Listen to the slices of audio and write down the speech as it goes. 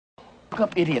Look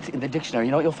up idiot in the dictionary.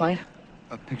 You know what you'll find?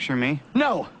 Picture me?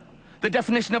 No! The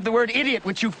definition of the word idiot,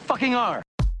 which you fucking are.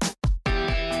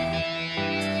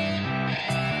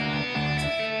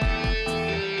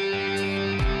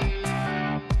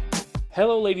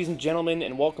 Hello, ladies and gentlemen,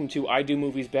 and welcome to I Do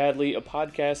Movies Badly, a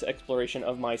podcast exploration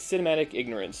of my cinematic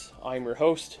ignorance. I'm your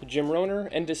host, Jim Rohner,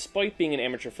 and despite being an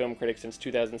amateur film critic since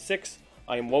 2006,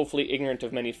 I am woefully ignorant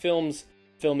of many films,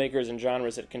 filmmakers, and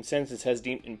genres that consensus has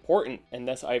deemed important, and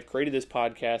thus I have created this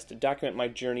podcast to document my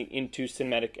journey into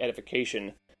cinematic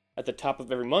edification. At the top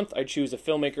of every month, I choose a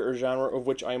filmmaker or genre of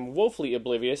which I am woefully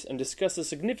oblivious and discuss the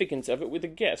significance of it with a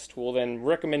guest, who will then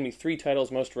recommend me 3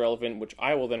 titles most relevant, which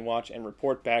I will then watch and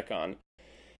report back on.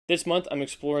 This month, I'm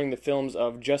exploring the films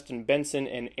of Justin Benson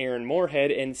and Aaron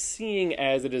Moorhead, and seeing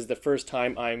as it is the first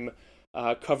time I'm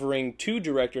covering 2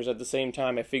 directors at the same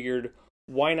time, I figured,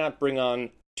 why not bring on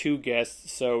 2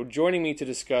 guests? So joining me to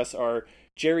discuss are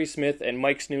Jerry Smith and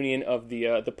Mike Snoonian of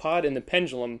the Pod and the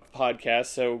Pendulum podcast.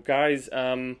 So guys,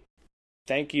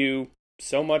 thank you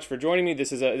so much for joining me.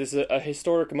 This is a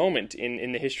historic moment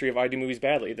in the history of I Do Movies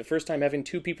Badly. The first time having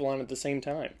 2 people on at the same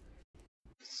time.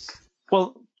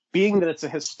 Well, being that it's a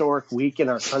historic week in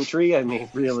our country, I mean,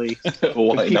 really,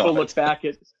 when people look back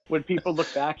at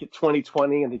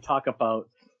 2020 and they talk about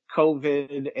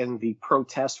COVID and the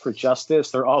protest for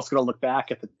justice, they're also going to look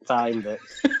back at the time that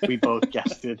we both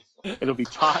guested. It'll be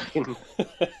taught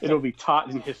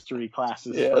in history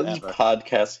classes. Yeah, forever. this is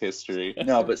podcast history.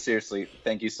 No, but seriously,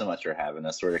 thank you so much for having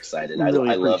us. We're excited. I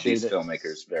Really love these appreciate it.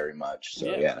 filmmakers very much.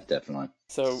 So yeah, definitely.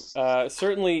 So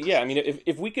certainly, yeah. I mean,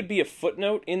 if we could be a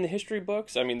footnote in the history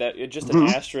books, I mean that just an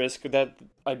asterisk, that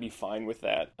I'd be fine with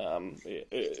that.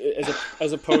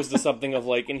 As opposed to something of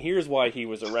like, and here's why he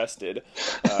was arrested.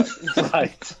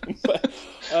 Right. But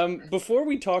before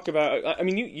we talk about, I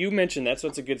mean, you mentioned that, so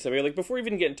it's a good segue. Like before we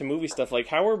even get into movie stuff, like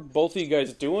how are both of you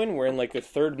guys doing? We're in like the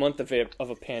 3rd month of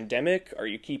a pandemic. Are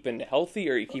you keeping healthy?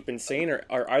 Are you keeping sane? Or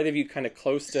are either of you kind of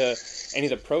close to any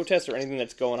of the protests or anything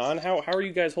that's going on? How are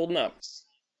you guys holding up?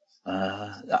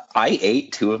 I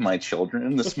ate 2 of my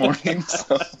children this morning.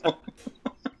 So.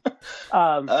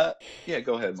 Yeah,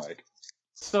 go ahead, Mike.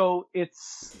 So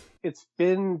it's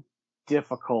been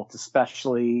difficult,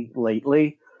 especially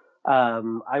lately.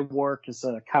 I work as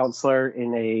a counselor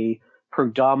in a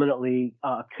predominantly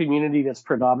community that's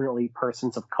predominantly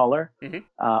persons of color. Mm-hmm.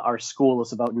 Our school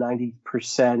is about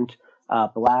 90%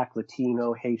 Black,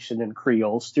 Latino, Haitian, and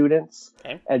Creole students,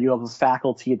 okay. And you have a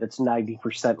faculty that's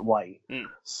 90% white. Mm.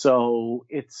 So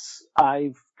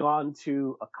I've gone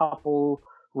to a couple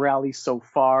rallies so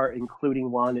far, including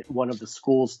one at one of the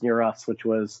schools near us, which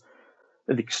was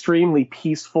an extremely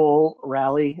peaceful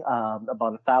rally. About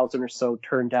 1,000 or so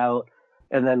turned out.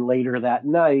 And then later that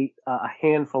night, a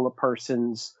handful of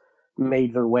persons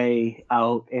made their way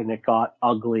out, and it got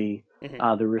ugly.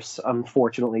 Mm-hmm. There was,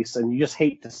 unfortunately, and you just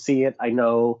hate to see it. I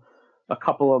know a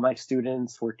couple of my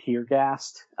students were tear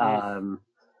gassed. Mm.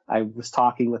 I was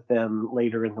talking with them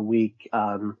later in the week.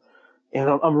 And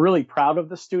I'm really proud of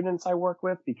the students I work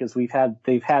with, because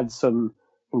they've had some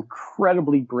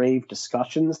incredibly brave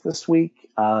discussions this week,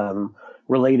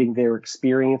 relating their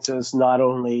experiences, not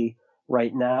only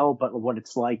right now, but what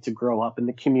it's like to grow up in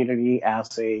the community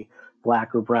as a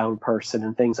Black or brown person,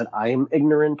 and things that I am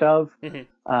ignorant of.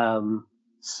 Mm-hmm.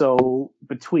 So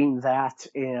between that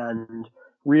and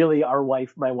really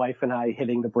my wife and I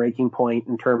hitting the breaking point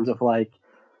in terms of like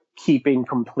keeping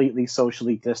completely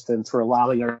socially distanced, we're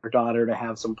allowing our daughter to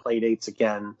have some play dates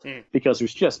again, because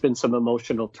there's just been some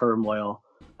emotional turmoil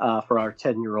for our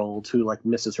 10-year-old who like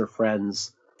misses her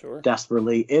friends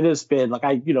desperately. It has been like,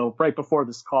 right before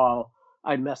this call,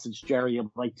 I messaged Jerry.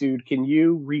 I'm like, dude, can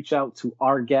you reach out to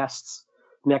our guests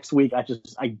next week?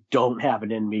 I don't have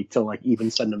it in me to like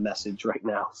even send a message right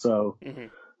now. So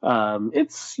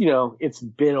it's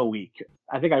been a week.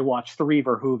 I think I watched 3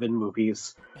 Verhoeven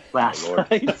movies last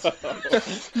night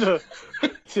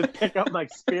to pick up my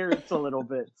spirits a little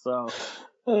bit. So.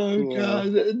 Oh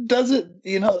God! Does it?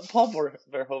 Paul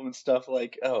Verhoeven stuff.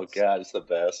 Like, oh God, it's the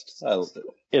best. I love it.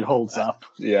 It holds up.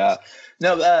 Yeah.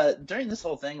 No. During this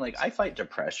whole thing, like, I fight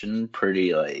depression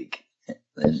pretty like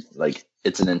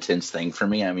it's an intense thing for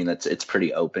me. I mean, it's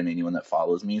pretty open. Anyone that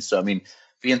follows me. So I mean,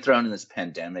 being thrown in this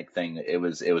pandemic thing, it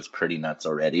was pretty nuts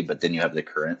already. But then you have the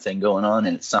current thing going on,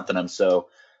 and it's something I'm so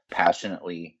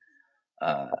passionately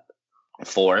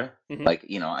for. Mm-hmm. Like,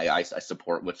 I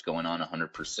support what's going on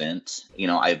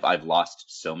 100%. I've lost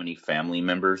so many family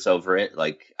members over it.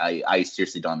 Like, I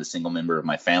seriously don't have a single member of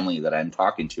my family that I'm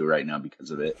talking to right now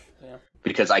because of it.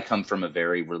 because I come from a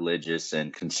very religious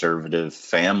and conservative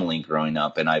family growing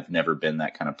up, and I've never been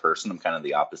that kind of person. I'm kind of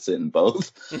the opposite in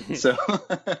both. So,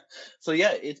 so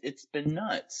yeah, it's been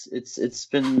nuts. It's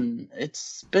been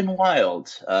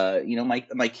wild.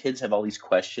 My kids have all these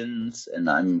questions, and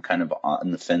I'm kind of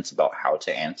on the fence about how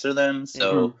to answer them.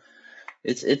 So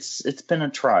it's been a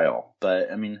trial,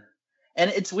 but I mean. And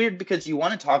it's weird because you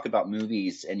want to talk about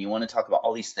movies and you want to talk about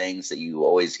all these things that you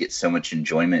always get so much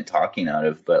enjoyment talking out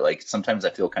of. But like sometimes I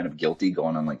feel kind of guilty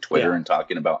going on like Twitter and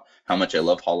talking about how much I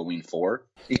love Halloween 4.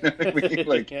 You know what I mean?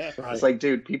 Like, It's like,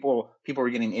 dude, people are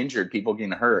getting injured, people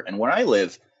getting hurt. And where I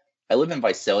live in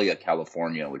Visalia,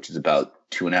 California, which is about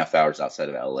 2.5 hours outside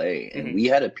of LA. And we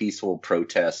had a peaceful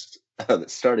protest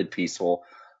that started peaceful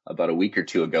about a week or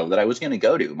two ago that I was going to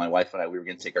go to. My wife and I, we were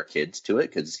going to take our kids to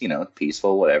it because,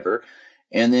 peaceful, whatever.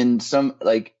 And then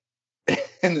and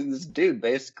then this dude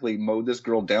basically mowed this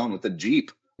girl down with a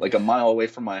Jeep like a mile away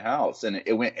from my house. And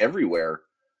it went everywhere.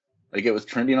 Like it was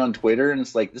trending on Twitter. And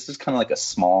it's like, this is kind of like a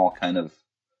small kind of,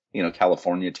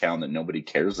 California town that nobody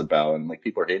cares about. And like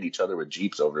people are hitting each other with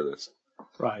Jeeps over this.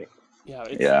 Right.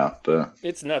 Yeah. But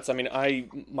it's nuts. I mean,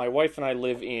 my wife and I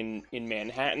live in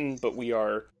Manhattan, but we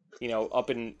are, up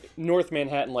in North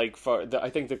Manhattan, like I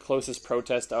think the closest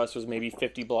protest to us was maybe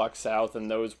 50 blocks south,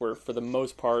 and those were for the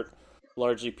most part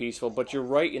largely peaceful. But you're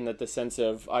right in that the sense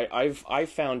of I've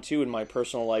found too in my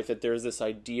personal life that there's this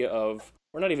idea of,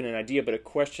 or not even an idea, but a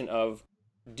question of,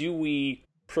 do we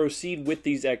proceed with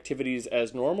these activities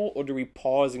as normal, or do we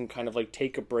pause and kind of like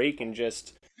take a break and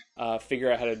just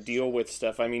figure out how to deal with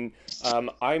stuff? I mean,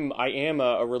 I am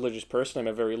a religious person. I'm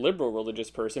a very liberal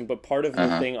religious person, but part of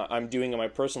the thing I'm doing in my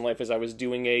personal life is I was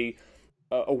doing a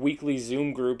weekly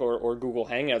Zoom group or Google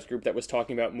Hangouts group that was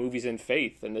talking about movies and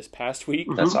faith. And this past week,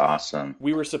 that's awesome.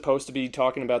 We were supposed to be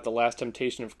talking about The Last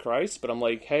Temptation of Christ, but I'm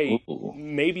like, hey,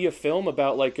 maybe a film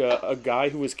about like a guy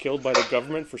who was killed by the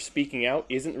government for speaking out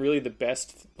isn't really the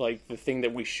best, like the thing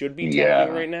that we should be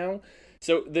tackling right now.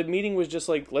 So the meeting was just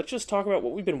like, let's just talk about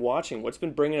what we've been watching, what's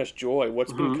been bringing us joy,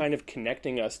 what's been kind of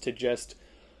connecting us to just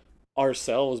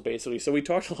ourselves, basically. So we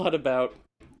talked a lot about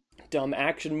dumb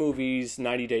action movies,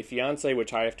 90 Day Fiancé,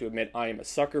 which I have to admit I am a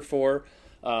sucker for,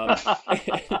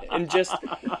 and just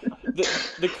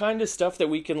the kind of stuff that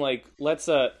we can, like, let's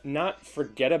not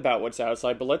forget about what's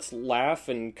outside, but let's laugh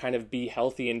and kind of be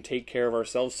healthy and take care of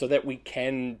ourselves so that we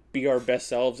can be our best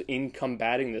selves in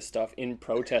combating this stuff, in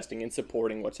protesting and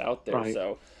supporting what's out there. Right.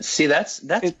 So see, that's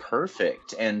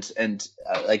perfect, and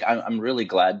like I'm really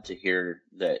glad to hear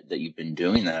that you've been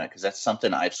doing that, because that's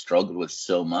something I've struggled with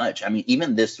so much. I mean,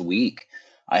 even this week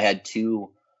I had two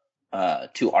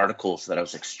articles that I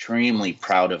was extremely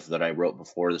proud of that I wrote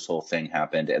before this whole thing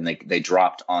happened, and they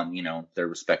dropped on their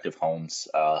respective homes,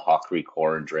 Hawk Creek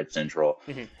Horror and Dread Central,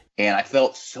 and I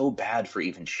felt so bad for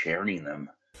even sharing them,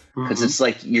 because it's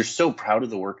like you're so proud of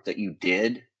the work that you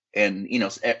did, and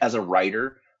as a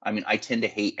writer, I mean, I tend to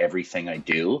hate everything I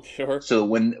do. Sure. So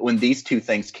when these two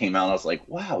things came out, I was like,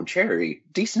 wow, Jerry,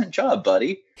 decent job,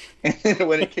 buddy. And then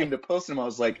when it came to posting them, I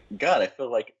was like, God, I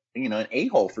feel like an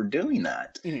a-hole for doing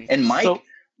that. And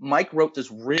Mike wrote this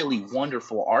really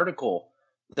wonderful article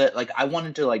that like I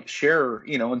wanted to like share,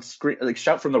 and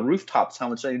shout from the rooftops how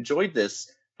much I enjoyed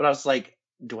this. But I was like,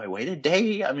 do I wait a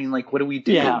day? I mean, like, what do we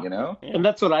do? Yeah. And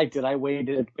that's what I did. I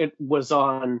waited.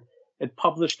 It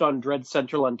published on Dread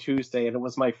Central on Tuesday, and it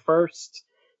was my first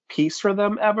piece for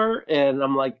them ever. And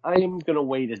I'm like, I am going to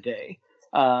wait a day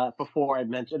before I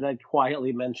mentioned it. I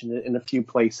quietly mentioned it in a few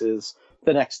places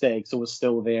the next day, so it was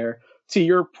still there. To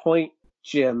your point,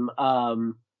 Jim,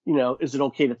 is it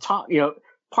okay to talk?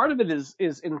 Part of it is,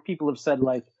 and people have said,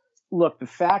 like, look, the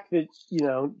fact that,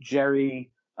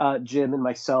 Jerry, Jim, and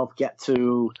myself get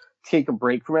to take a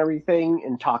break from everything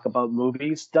and talk about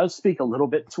movies does speak a little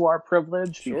bit to our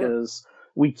privilege, because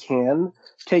we can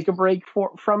take a break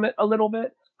from it a little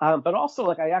bit. But also,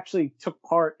 like, I actually took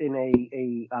part in I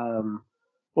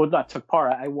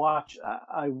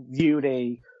viewed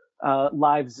a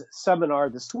live seminar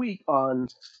this week on,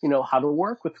 how to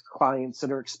work with clients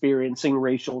that are experiencing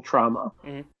racial trauma.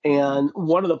 And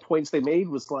one of the points they made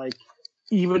was like,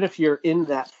 even if you're in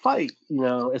that fight,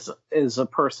 as a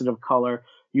person of color,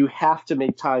 you have to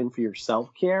make time for your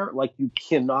self-care. Like, you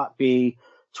cannot be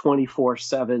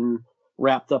 24/7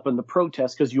 wrapped up in the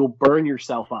protest, because you'll burn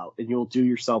yourself out and you'll do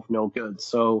yourself no good.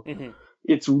 So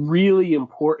it's really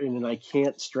important, and I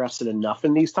can't stress it enough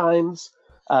in these times,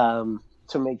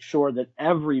 to make sure that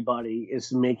everybody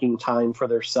is making time for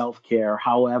their self-care,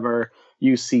 however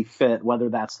you see fit, whether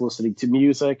that's listening to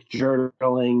music,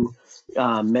 journaling,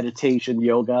 meditation,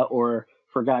 yoga, or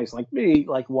for guys like me,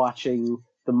 like watching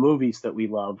the the movies that we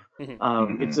love.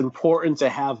 It's important to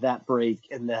have that break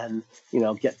and then,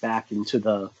 get back into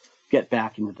the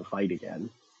fight again.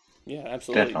 Yeah,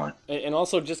 absolutely. Definitely. And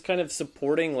also just kind of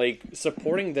supporting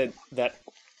that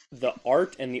the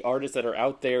art and the artists that are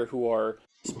out there who are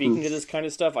speaking to this kind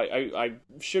of stuff. I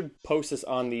should post this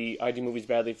on the ID Movies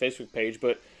Badly Facebook page,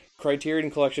 but Criterion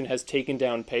Collection has taken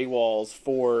down paywalls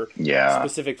for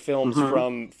specific films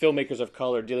from filmmakers of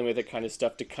color dealing with that kind of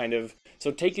stuff so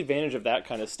take advantage of that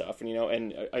kind of stuff,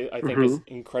 and I think is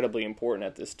incredibly important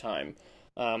at this time.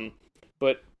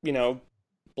 But,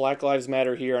 Black Lives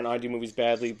Matter here on I Do Movies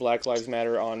Badly, Black Lives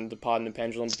Matter on the Pod and the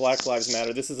Pendulum, Black Lives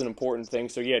Matter, this is an important thing.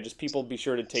 So yeah, just people be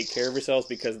sure to take care of yourselves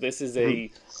because this is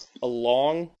a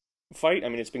long fight. I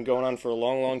mean, it's been going on for a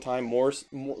long, long time, more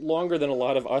longer than a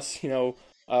lot of us,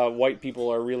 white people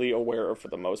are really aware of for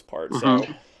the most part. So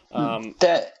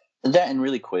that and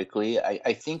really quickly,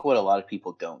 I think what a lot of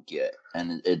people don't get,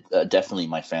 and it definitely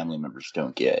my family members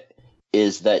don't get,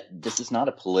 is that this is not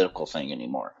a political thing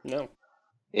anymore. No.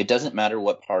 It doesn't matter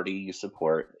what party you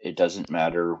support. It doesn't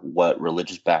matter what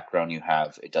religious background you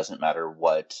have. It doesn't matter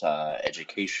what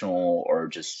educational or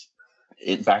just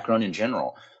background in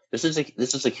general. This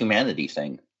is a humanity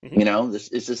thing. This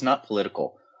is not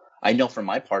political. I know for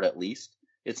my part, at least,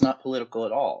 it's not political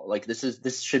at all. Like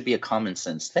this should be a common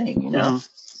sense thing.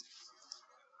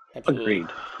 Absolutely. Agreed.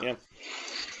 Yeah.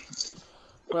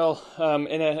 Well,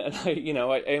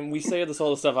 and we say this all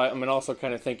the stuff. I'm also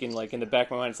kind of thinking, like, in the back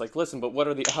of my mind, it's like, listen, but what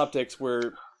are the optics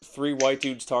where 3 white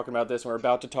dudes talking about this, and we're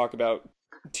about to talk about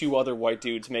 2 other white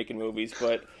dudes making movies?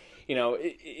 But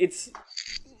it's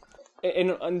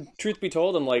and truth be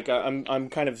told, I'm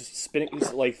kind of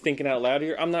thinking out loud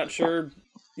here. I'm not sure,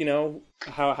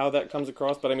 how that comes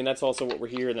across, but I mean that's also what we're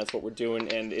here and that's what we're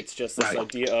doing, and it's just this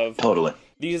idea of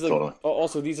these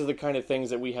are the kind of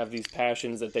things that we have, these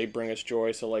passions that they bring us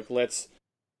joy. So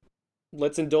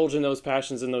let's indulge in those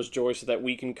passions and those joys so that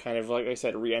we can kind of, like I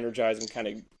said, re-energize and kind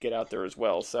of get out there as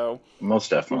well. So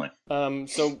most definitely.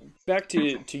 So back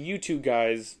to you two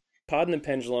guys, Pod and the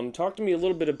Pendulum. Talk to me a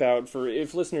little bit about, for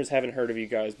if listeners haven't heard of you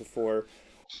guys before,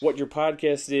 what your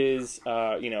podcast is.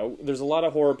 There's a lot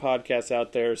of horror podcasts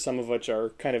out there, some of which are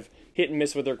kind of hit and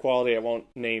miss with their quality. I won't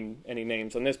name any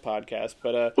names on this podcast,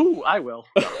 but ooh, I will.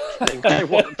 I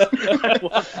won't.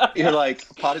 You're like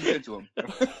Pod and Pendulum.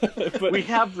 But we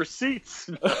have receipts.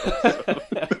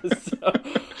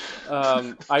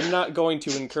 I'm not going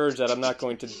to encourage that. I'm not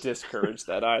going to discourage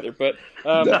that either. But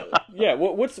yeah,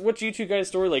 what's you two guys'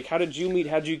 story like? How did you meet?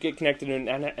 How did you get connected,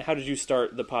 and how did you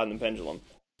start the Pod and the Pendulum?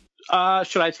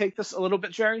 Should I take this a little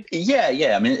bit, Jerry?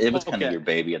 Yeah. I mean, it was kind of your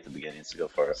baby at the beginning, so go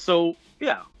for it.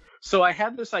 So I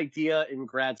had this idea in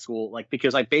grad school,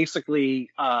 because I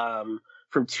basically,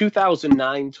 from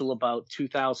 2009 till about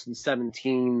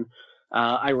 2017,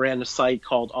 I ran a site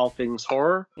called All Things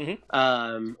Horror,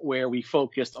 where we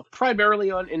focused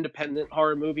primarily on independent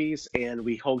horror movies, and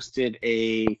we hosted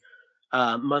a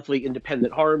monthly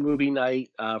independent horror movie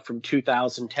night from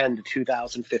 2010 to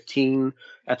 2015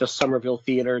 at the Somerville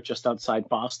Theater just outside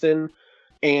Boston.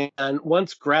 And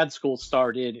once grad school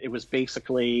started, it was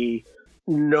basically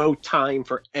no time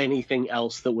for anything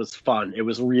else that was fun. It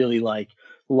was really like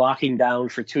locking down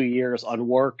for 2 years on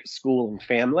work, school, and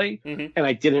family. And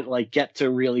I didn't get to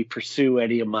really pursue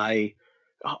any of my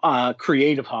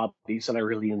creative hobbies that I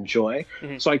really enjoy.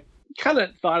 So I kind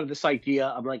of thought of this idea.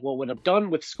 I'm like, well, when I'm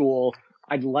done with school,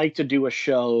 I'd like to do a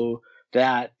show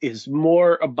that is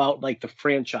more about the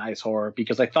franchise horror,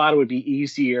 because I thought it would be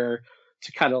easier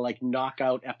to kind of knock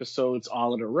out episodes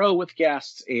all in a row with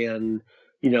guests and,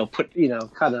 put,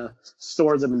 kind of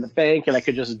store them in the bank, and I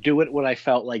could just do it when I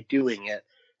felt like doing it.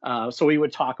 So we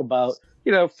would talk about,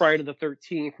 Friday the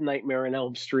 13th, Nightmare on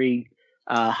Elm Street,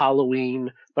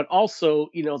 Halloween, but also,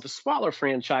 the smaller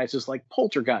franchises like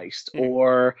Poltergeist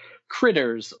or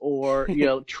Critters or,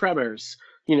 Tremors,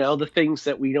 the things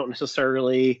that we don't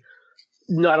necessarily,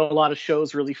 not a lot of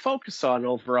shows really focus on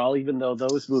overall, even though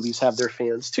those movies have their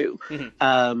fans too.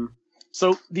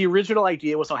 So the original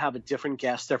idea was I'll have a different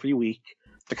guest every week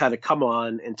to kind of come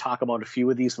on and talk about a few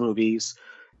of these movies.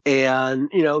 And,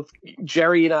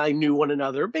 Jerry and I knew one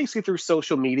another basically through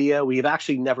social media. We have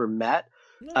actually never met.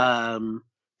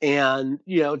 And,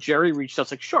 Jerry reached out,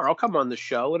 like, sure, I'll come on the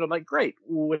show. And I'm like, great.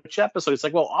 Which episode? He's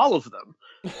like, well, all of them.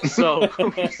 So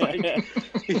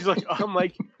I'm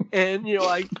like, and,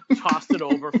 I tossed it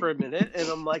over for a minute and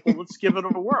I'm like, well, let's give it a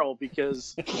whirl,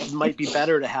 because it might be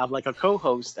better to have a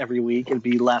co-host every week and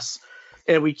be less.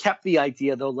 And we kept the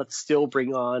idea, though, let's still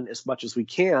bring on as much as we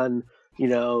can,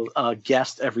 a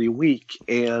guest every week.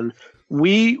 And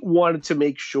we wanted to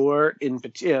make sure, in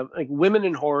particular, women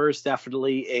in horror is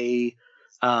definitely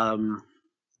a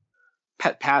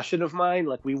pet passion of mine.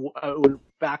 Like when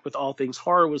back with All Things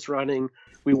Horror was running,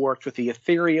 we worked with the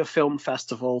Etheria Film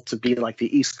Festival to be like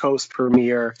the East Coast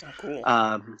premiere. Oh, cool.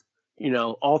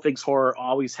 All Things Horror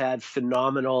always had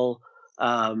phenomenal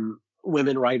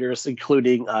women writers,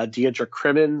 including Deirdre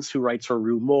Crimmins, who writes for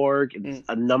Rue Morgue, and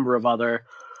a number of other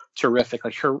terrific.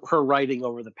 Like her writing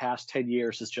over the past 10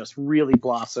 years has just really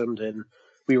blossomed, and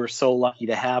we were so lucky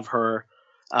to have her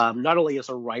not only as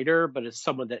a writer, but as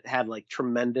someone that had like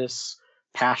tremendous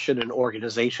passion and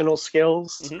organizational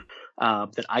skills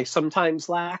that I sometimes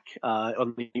lack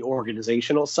on the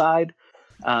organizational side.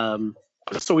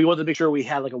 So we wanted to make sure we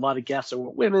had like a lot of guests that were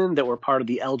women, that were part of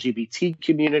the LGBT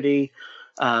community.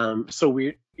 And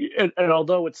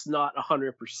although it's not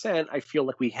 100%, I feel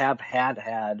like we have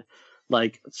had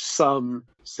like some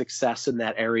success in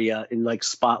that area in like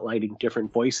spotlighting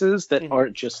different voices that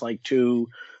aren't just like two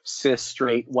cis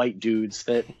straight white dudes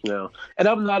that, and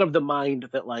I'm not of the mind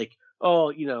that like,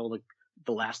 like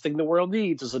the last thing the world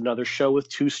needs is another show with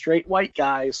two straight white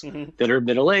guys that are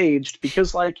middle-aged,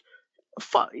 because like,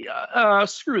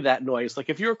 screw that noise. Like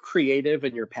if you're creative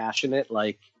and you're passionate,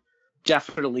 like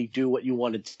definitely do what you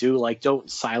wanted to do. Like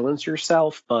don't silence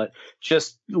yourself, but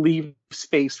just leave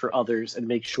space for others and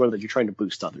make sure that you're trying to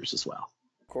boost others as well.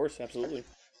 Of course, absolutely.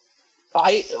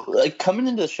 I like coming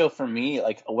into the show for me,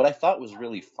 like what I thought was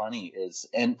really funny is,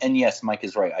 and yes, Mike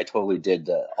is right. I totally did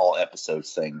the all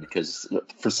episodes thing because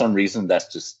for some reason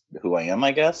that's just who I am,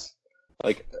 I guess.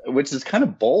 Like, which is kind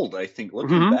of bold, I think.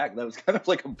 Looking back, that was kind of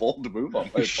like a bold move on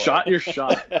my part. Shot your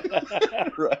shot.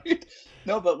 Right?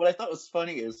 No, but what I thought was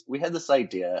funny is we had this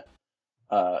idea,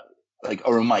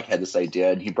 or Mike had this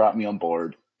idea, and he brought me on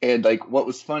board. And like, what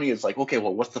was funny is like, okay,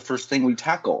 well, what's the first thing we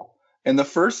tackle? And the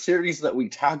first series that we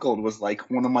tackled was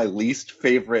like one of my least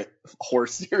favorite horror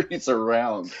series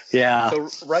around. Yeah.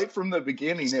 So right from the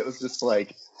beginning, it was just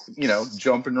like,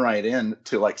 jumping right in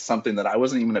to like something that I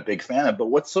wasn't even a big fan of. But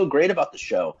what's so great about the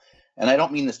show, and I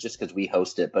don't mean this just because we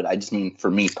host it, but I just mean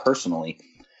for me personally,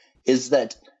 is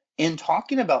that in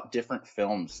talking about different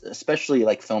films, especially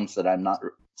like films that I'm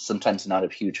sometimes not a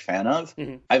huge fan of,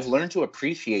 I've learned to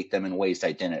appreciate them in ways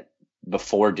I didn't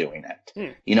before doing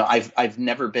it. I've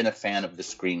never been a fan of the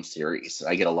Scream series.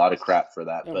 I get a lot of crap for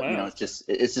that, but wow.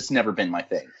 it's just never been my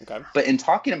thing. Okay. But in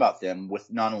talking about them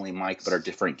with not only Mike but our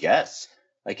different guests,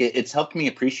 like it's helped me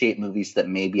appreciate movies that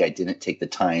maybe I didn't take the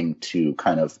time to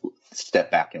kind of step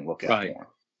back and look at more.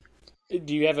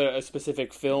 Do you have a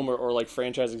specific film or like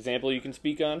franchise example you can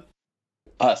speak on?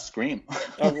 Scream.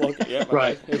 Oh, well, yeah, okay.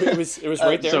 Right. It was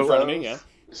right there in front of me. Yeah.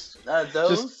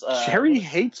 Jerry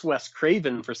hates Wes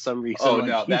Craven for some reason. Oh,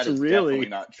 no, that is definitely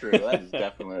not true. That is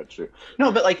definitely not true.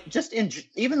 No, but like just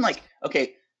even like,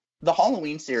 okay, the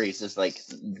Halloween series is like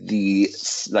the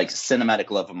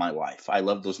cinematic love of my life. I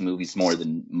love those movies more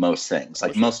than most things,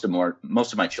 like most of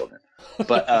my children.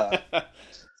 But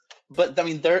but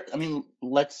I mean,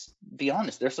 let's be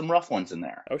honest. There's some rough ones in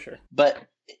there. Oh, sure. But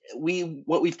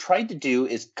what we've tried to do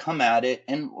is come at it,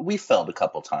 and we failed a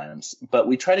couple times, but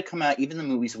we try to come at even the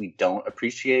movies we don't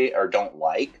appreciate or don't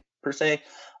like per se.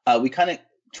 We kind of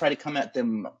try to come at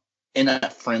them in a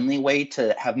friendly way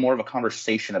to have more of a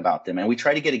conversation about them. And we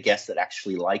try to get a guest that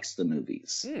actually likes the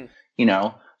movies, to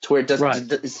where it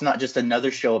doesn't, it's not just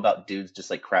another show about dudes just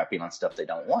like crapping on stuff they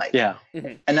don't like. Yeah.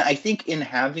 And I think in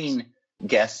having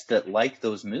guests that like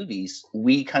those movies,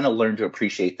 we kind of learn to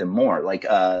appreciate them more. Like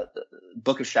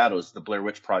Book of Shadows, the Blair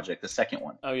Witch Project, the second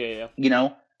one. Oh, yeah.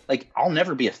 Like I'll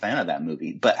never be a fan of that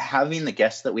movie, but having the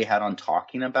guests that we had on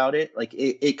talking about it, like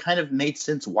it kind of made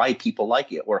sense why people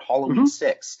like it. Or Halloween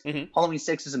 6. Halloween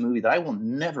 6 is a movie that I will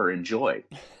never enjoy.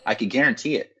 I could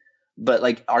guarantee it. But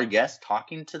like our guests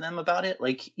talking to them about it,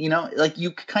 like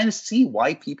you kind of see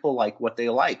why people like what they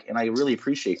like, and I really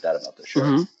appreciate that about the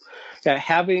show. Yeah,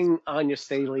 having Anya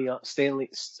Staley on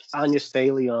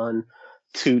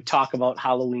to talk about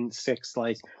Halloween 6,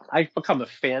 like I've become a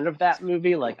fan of that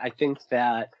movie. Like I think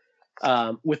that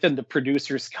within the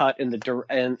producer's cut and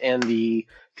the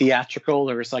theatrical,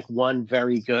 there's like one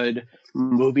very good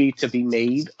movie to be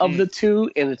made of the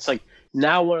two, and it's like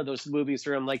now one of those movies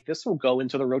where I'm like, this will go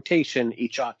into the rotation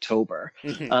each October,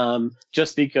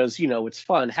 just because it's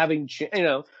fun having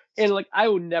And like I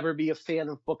would never be a fan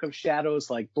of Book of Shadows.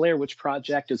 Like Blair Witch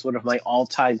Project is one of my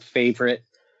all-time favorite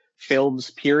films,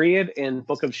 period. And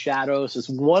Book of Shadows is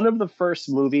one of the first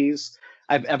movies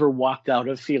I've ever walked out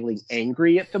of feeling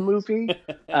angry at the movie.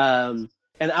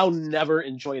 And I'll never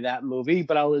enjoy that movie,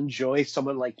 but I'll enjoy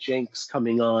someone like Jenks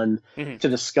coming on to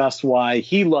discuss why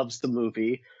he loves the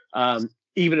movie.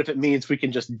 even if it means we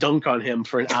can just dunk on him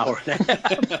for an hour and a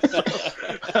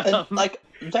half. And, like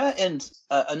that, and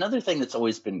another thing that's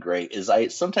always been great is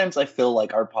sometimes I feel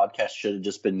like our podcast should have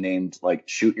just been named like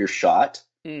 "Shoot Your Shot,"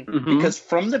 because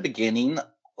from the beginning,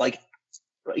 like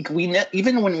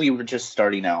even when we were just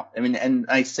starting out, I mean, and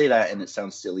I say that and it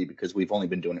sounds silly because we've only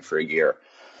been doing it for a year,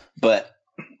 but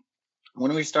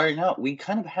when we were starting out, we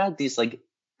kind of had these like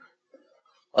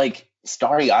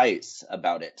starry eyes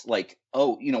about it. Like,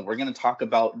 oh, we're going to talk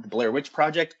about the Blair Witch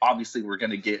Project. Obviously, we're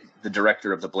going to get the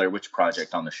director of the Blair Witch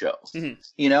Project on the show.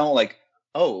 Like,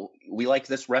 oh, we like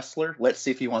this wrestler. Let's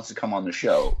see if he wants to come on the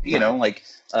show. Like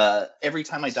Every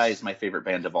Time I Die is my favorite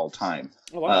band of all time.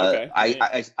 Oh, wow, okay.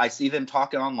 I see them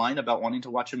talking online about wanting to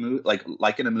watch a movie,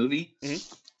 like in a movie.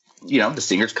 The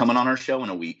singer's coming on our show in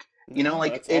a week.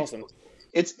 That's awesome.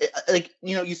 It's like,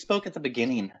 you spoke at the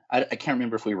beginning. I can't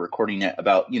remember if we were recording it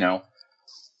about,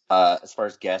 as far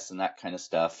as guests and that kind of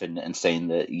stuff and saying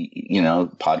that,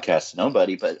 podcast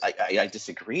nobody, but I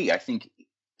disagree. I think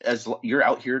as you're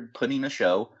out here putting a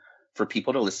show for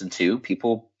people to listen to,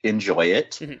 people enjoy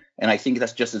it. And I think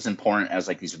that's just as important as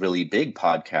like these really big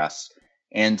podcasts.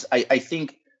 And I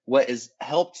think what has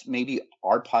helped maybe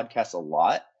our podcast a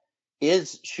lot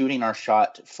is shooting our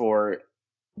shot for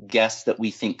guests that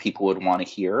we think people would want to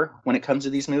hear when it comes to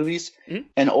these movies.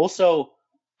 And also,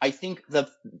 I think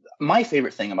my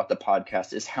favorite thing about the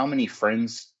podcast is how many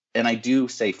friends, and I do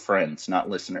say friends, not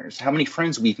listeners, how many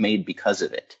friends we've made because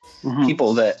of it.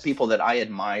 People that I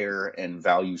admire and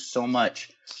value so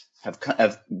much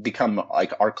have become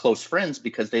like our close friends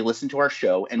because they listen to our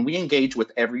show, and we engage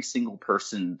with every single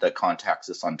person that contacts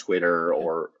us on Twitter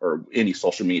or any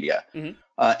social media.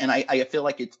 And I feel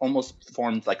like it's almost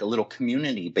formed like a little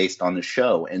community based on the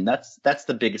show, and that's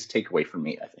the biggest takeaway for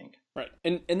me, I think. Right,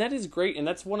 and that is great, and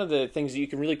that's one of the things that you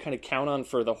can really kind of count on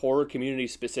for the horror community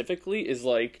specifically is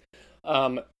like,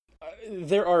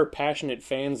 there are passionate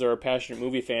fans, there are passionate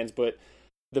movie fans, but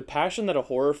the passion that a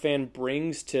horror fan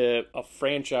brings to a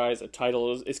franchise, a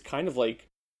title, is kind of like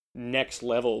next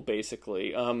level,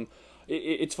 basically.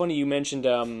 It's funny you mentioned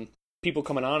people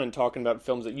coming on and talking about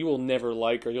films that you will never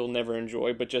like or you'll never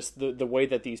enjoy, but just the way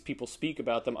that these people speak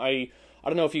about them. I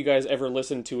don't know if you guys ever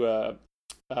listened to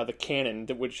the Canon,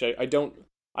 which I don't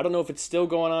know if it's still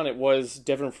going on. It was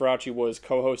Devin Faraci was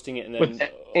co-hosting it, and then with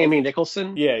Amy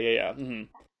Nicholson. Yeah.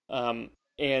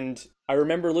 And I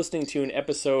remember listening to an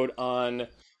episode on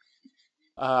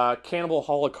Cannibal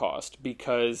Holocaust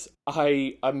because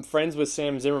I'm friends with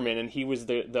Sam Zimmerman, and he was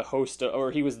the host,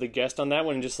 or he was the guest on that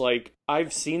one, and just like,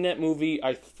 I've seen that movie,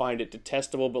 I find it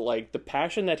detestable, but like the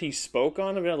passion that he spoke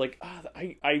on, I mean, like,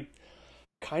 I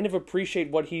kind of appreciate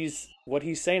what he's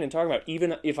saying and talking about,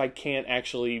 even if I can't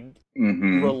actually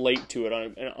relate to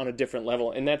it on a different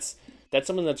level. And that's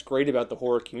something that's great about the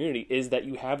horror community, is that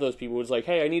you have those people who's like,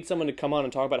 hey, I need someone to come on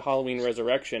and talk about Halloween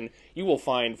Resurrection. You will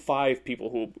find 5 people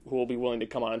who will be willing to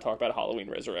come on and talk about Halloween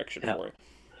Resurrection for you.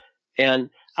 And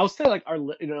I would say, like,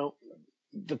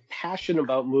 the passion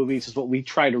about movies is what we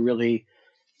try to really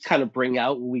kind of bring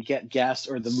out when we get guests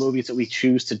or the movies that we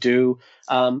choose to do.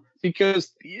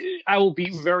 Because I will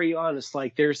be very honest,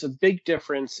 like, there's a big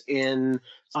difference in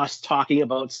us talking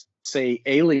about, say,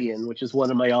 Alien, which is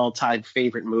one of my all-time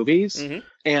favorite movies,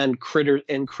 and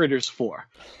Critters 4.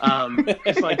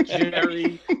 It's like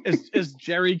Jerry, as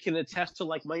Jerry can attest to,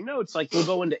 like, my notes, like, we'll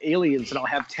go into Aliens and I'll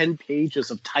have 10 pages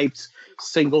of typed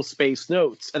single-space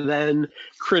notes, and then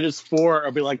Critters 4,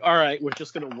 I'll be like, all right, we're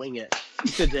just gonna wing it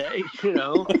today,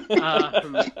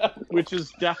 which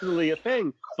is definitely a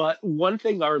thing. But one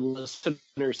thing our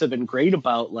listeners have been great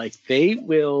about, like, they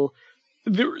will.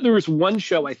 There was one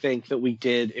show, I think, that we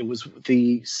did. It was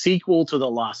the sequel to The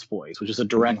Lost Boys, which is a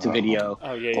direct-to-video.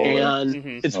 Oh, yeah.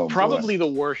 And it's probably the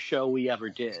worst show we ever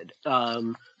did.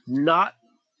 Not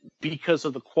because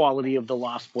of the quality of the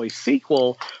Lost Boys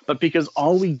sequel, but because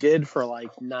all we did for like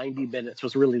 90 minutes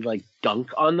was really like dunk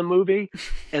on the movie.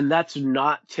 And that's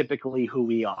not typically who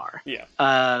we are. Yeah.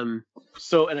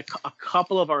 So a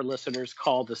couple of our listeners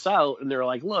called us out, and they're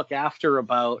like, look, after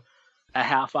about a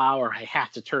half hour, I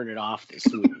have to turn it off this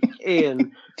week.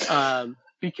 And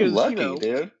because, lucky,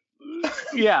 dude.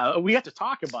 Yeah, we had to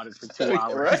talk about it for 2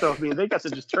 hours. Right. So, I mean, they got to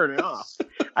just turn it off.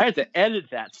 I had to edit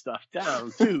that stuff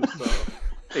down, too, so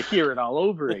to hear it all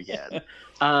over again.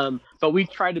 But we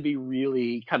try to be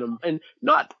really kind of, and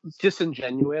not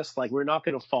disingenuous, like, we're not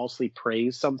going to falsely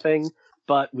praise something,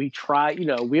 but we try,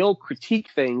 we'll critique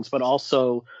things, but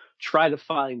also try to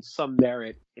find some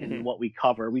merit in what we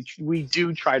cover. We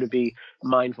do try to be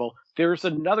mindful. There's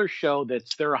another show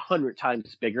they're 100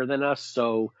 times bigger than us,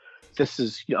 so this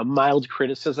is mild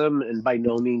criticism and by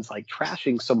no means like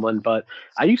trashing someone, but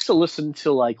I used to listen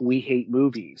to like We Hate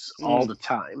Movies all the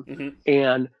time. Mm-hmm.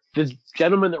 And the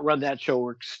gentlemen that run that show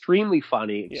were extremely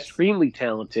funny, extremely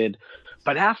talented.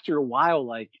 But after a while,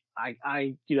 like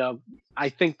I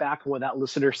think back on what that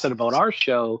listener said about our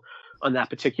show on that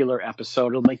particular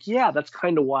episode. I'm like, yeah, that's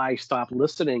kind of why I stopped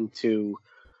listening to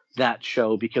that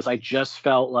show, because I just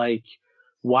felt like,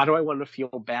 why do I want to feel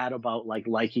bad about like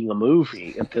liking a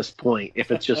movie at this point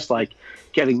if it's just like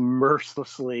getting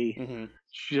mercilessly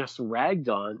just ragged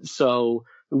on? So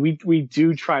we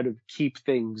do try to keep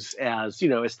things as,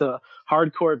 as the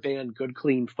hardcore band Good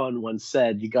Clean Fun once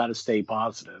said, you got to stay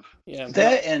positive. Yeah.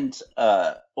 That, and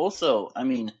also, I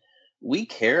mean, we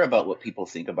care about what people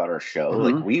think about our show.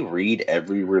 Like, we read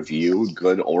every review,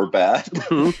 good or bad.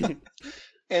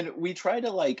 And we try to,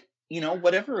 like,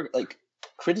 whatever, like,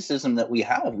 criticism that we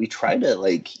have, we try to,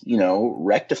 like,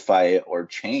 rectify it or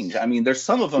change. I mean, there's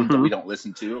some of them that we don't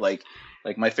listen to.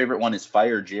 Like my favorite one is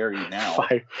Fire Jerry Now.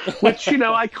 Which,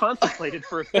 I contemplated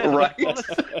for a bit. Right.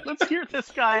 Let's hear this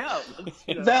guy out.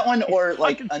 That one, or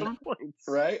like, points.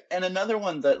 Right. And another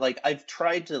one that, like, I've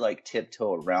tried to, like,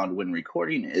 tiptoe around when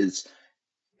recording is,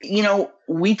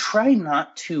 we try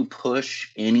not to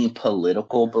push any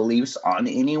political beliefs on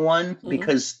anyone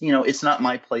because, it's not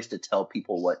my place to tell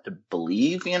people what to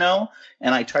believe, and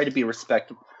I try to be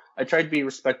respectful. I try to be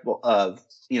respectful of,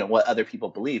 what other people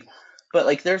believe. But,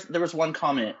 like, there was one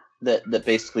comment that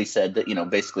basically said that,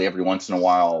 basically every once in a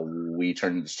while we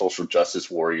turn into social justice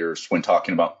warriors when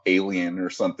talking about Alien or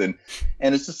something.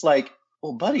 And it's just like,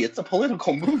 well, buddy, it's a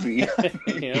political movie. I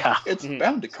mean, it's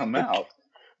bound to come out.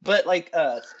 But, like,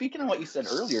 speaking of what you said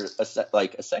earlier, a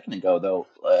second ago, though,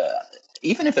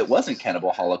 even if it wasn't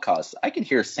Cannibal Holocaust, I could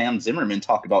hear Sam Zimmerman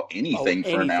talk about anything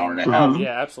for an hour and a half.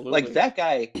 Yeah, absolutely. Like, that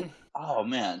guy, oh,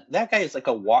 man, that guy is like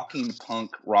a walking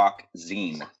punk rock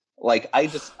zine. Like,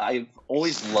 I've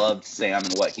always loved Sam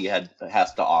and what he has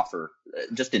to offer,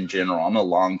 just in general. I'm a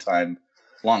long time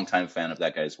fan of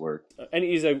that guy's work. And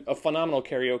he's a phenomenal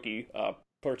karaoke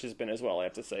participant as well, I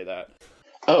have to say that.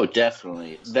 Oh,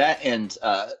 definitely. That, and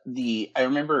I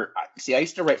remember, I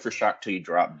used to write for Shock Till You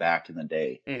Drop back in the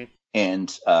day.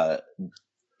 And,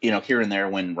 here and there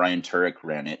when Ryan Turek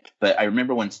ran it. But I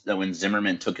remember when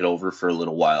Zimmerman took it over for a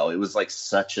little while, it was like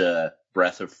such a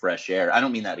breath of fresh air. I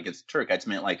don't mean that against Turek. I just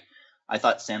meant, like, I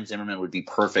thought Sam Zimmerman would be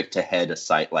perfect to head a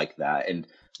site like that. And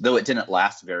though it didn't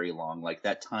last very long, like,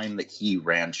 that time that he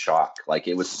ran Shock, like,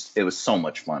 it was so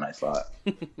much fun, I thought.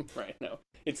 Right, no.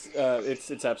 It's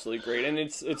absolutely great. And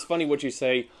it's funny what you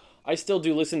say. I still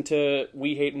do listen to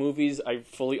We Hate Movies. I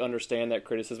fully understand that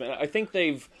criticism. And I think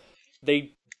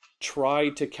they try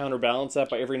to counterbalance that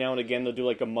by every now and again they'll do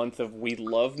like a month of We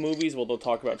Love Movies. Well, they'll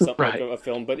talk about something like a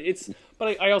film, but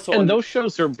I also... And those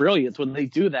shows are brilliant. When they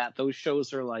do that, those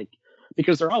shows are like,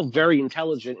 because they're all very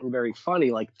intelligent and very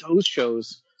funny, like those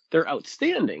shows, they're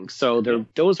outstanding. So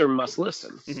those are must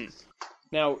listen.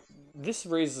 Now, this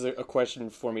raises a question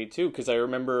for me too, because I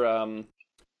remember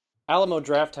Alamo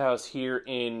Drafthouse here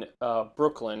in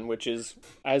Brooklyn, which is,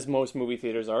 as most movie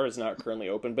theaters are, is not currently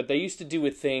open, but they used to do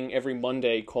a thing every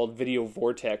Monday called Video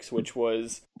Vortex, which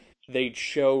was they'd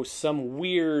show some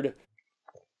weird,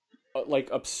 like,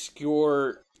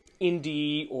 obscure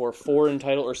indie or foreign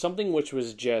title or something which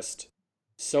was just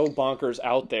so bonkers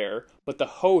out there, but the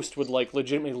host would, like,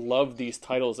 legitimately love these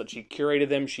titles that she curated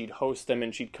them, she'd host them,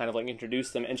 and she'd kind of, like, introduce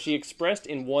them. And she expressed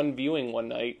in one viewing one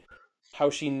night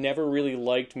how she never really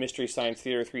liked Mystery Science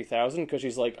Theater 3000, because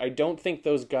she's like, I don't think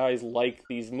those guys like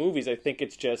these movies. I think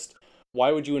it's just,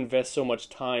 why would you invest so much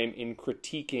time in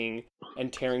critiquing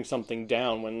and tearing something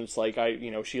down when it's like,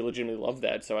 she legitimately loved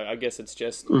that. So I guess it's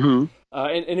just, and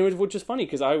it was, which is funny,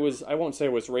 because I won't say I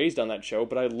was raised on that show,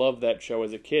 but I loved that show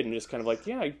as a kid, and just kind of like,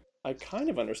 yeah, I kind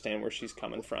of understand where she's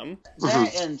coming from.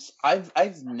 That, and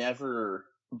I've never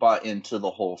bought into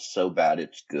the whole so bad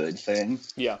it's good thing.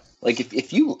 Yeah. Like,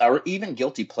 if you, or even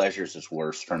guilty pleasures is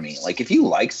worse for me. Like, if you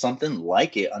like something,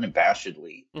 like it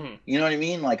unabashedly. You know what I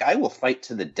mean? Like, I will fight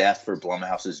to the death for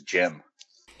Blumhouse's Gem.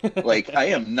 Like, I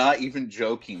am not even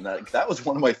joking. That was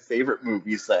one of my favorite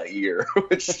movies that year,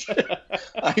 which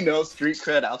I know, street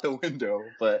cred out the window,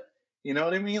 but you know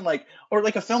what I mean? Like, or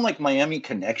like a film like Miami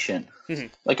Connection.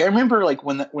 Like, I remember, like,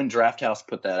 when Drafthouse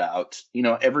put that out,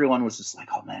 everyone was just like,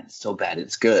 oh man, it's so bad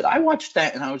it's good. I watched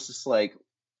that and I was just like,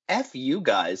 F you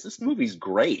guys, this movie's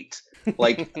great.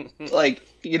 Like,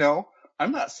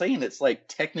 I'm not saying it's, like,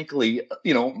 technically,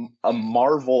 a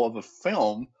marvel of a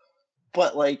film,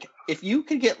 But like, if you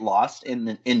could get lost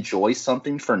and enjoy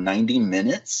something for 90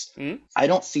 minutes, I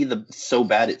don't see the so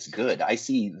bad it's good. I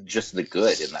see just the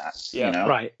good in that. Yeah. You know?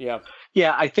 Right. Yeah.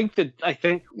 Yeah, I think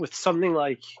with something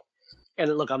like,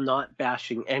 and look, I'm not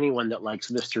bashing anyone that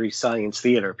likes Mystery Science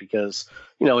Theater because,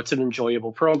 it's an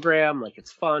enjoyable program. Like,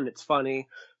 it's fun, it's funny.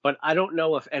 But I don't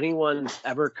know if anyone's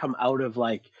ever come out of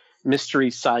like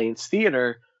Mystery Science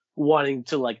Theater wanting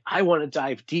to like, I want to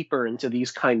dive deeper into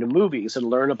these kind of movies and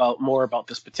learn more about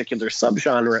this particular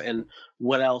subgenre and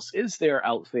what else is there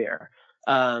out there.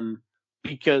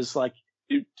 Because like,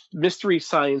 Mystery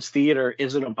Science Theater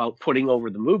isn't about putting over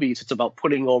the movies, it's about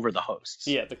putting over the hosts.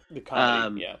 Yeah, the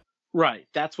comedy, yeah. Right,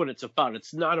 that's what it's about.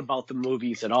 It's not about the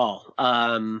movies at all.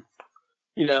 I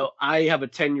have a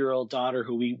 10-year-old daughter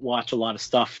who we watch a lot of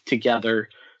stuff together.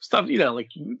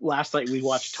 Like last night we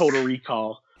watched Total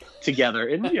Recall together,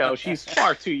 and she's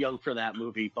far too young for that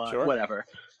movie, but Sure. Whatever.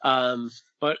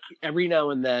 But every now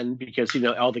and then, because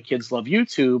all the kids love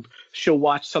YouTube, she'll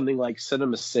watch something like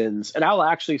Cinema Sins, and I'll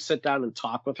actually sit down and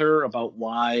talk with her about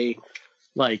why,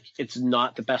 like, it's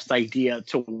not the best idea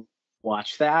to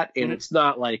watch that, and it's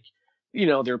not like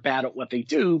they're bad at what they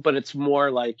do, but it's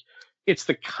more like it's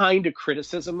the kind of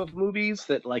criticism of movies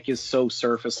that like is so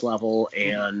surface level,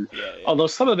 and although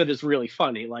some of it is really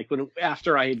funny, like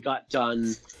after I had got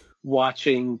done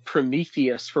watching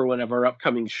Prometheus for one of our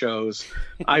upcoming shows,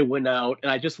 I went out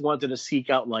and I just wanted to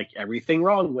seek out like everything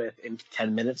wrong with in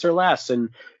 10 minutes or less, and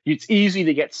it's easy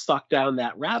to get stuck down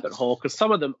that rabbit hole because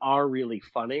some of them are really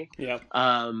funny.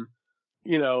 And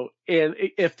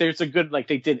if there's a good, like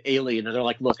they did Alien, and they're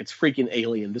like, look, it's freaking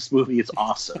Alien. This movie is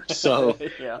awesome. So,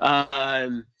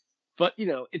 but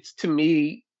it's, to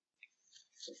me,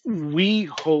 we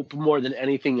hope more than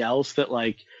anything else that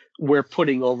like we're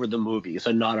putting over the movies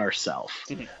and not ourselves.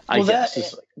 I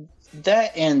guess.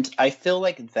 And I feel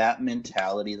like that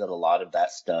mentality that a lot of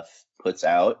that stuff puts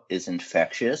out is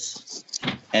infectious.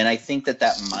 And I think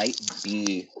that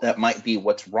might be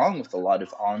what's wrong with a lot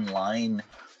of online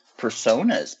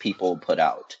personas people put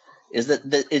out, is that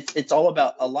it's all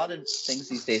about, a lot of things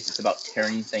these days, it's about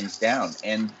tearing things down.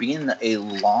 And being a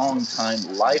lifelong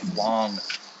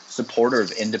supporter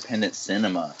of independent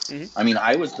cinema. I mean,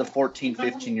 I was the 14,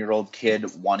 15-year-old kid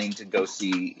wanting to go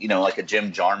see, like a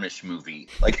Jim Jarmusch movie.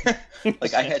 Like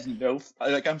I had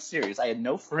I'm serious. I had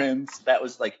no friends. That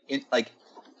was like,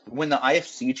 when the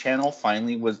IFC channel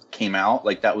finally came out,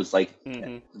 like that was like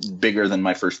bigger than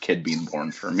my first kid being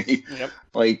born for me. Yep.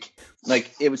 Like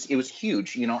it was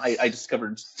huge. I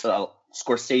discovered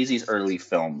Scorsese's early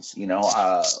films. Jim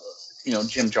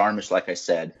Jarmusch, like I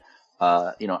said,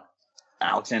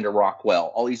 Alexander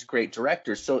Rockwell, all these great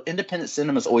directors. So independent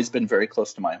cinema has always been very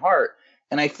close to my heart.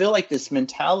 And I feel like this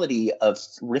mentality of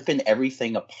ripping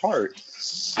everything apart,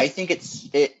 I think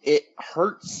it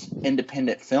hurts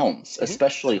independent films,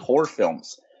 especially horror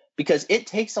films, because it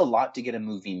takes a lot to get a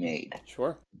movie made.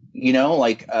 Sure.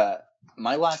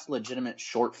 My last legitimate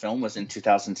short film was in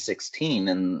 2016,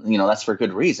 and that's for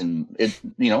good reason.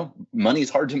 Money's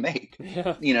hard to make.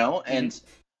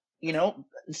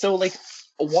 So like,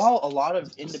 while a lot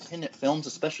of independent films,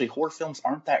 especially horror films,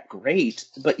 aren't that great,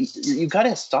 but you got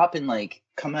to stop and like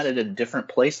come at it at a different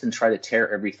place and try to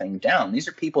tear everything down. These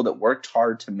are people that worked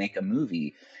hard to make a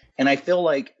movie, and I feel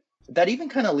like that even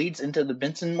kind of leads into the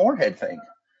Benson Moorhead thing.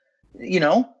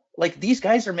 Like these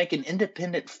guys are making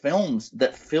independent films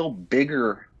that feel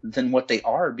bigger than what they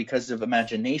are because of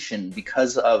imagination,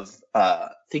 because of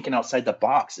thinking outside the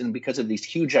box, and because of these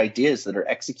huge ideas that are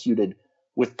executed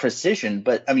with precision.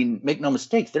 But I mean, make no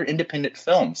mistake, they're independent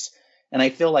films. And I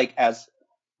feel like as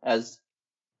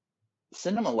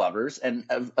cinema lovers and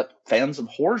fans of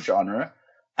horror genre,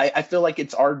 I feel like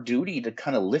it's our duty to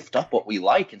kind of lift up what we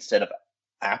like instead of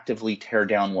actively tear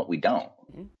down what we don't.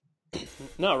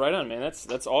 No, right on, man.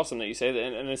 That's awesome that you say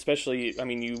that, and especially, I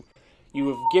mean, you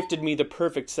have gifted me the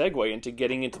perfect segue into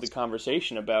getting into the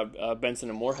conversation about Benson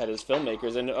and Moorhead as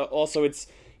filmmakers, and also it's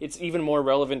even more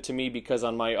relevant to me because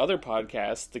on my other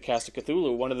podcast, The Cast of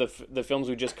Cthulhu, one of the films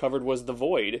we just covered was The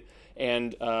Void,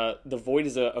 and The Void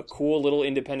is a cool little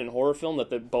independent horror film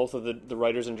that both of the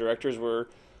writers and directors were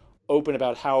open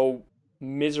about how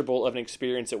miserable of an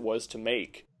experience it was to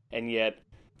make, and yet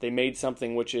they made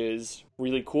something which is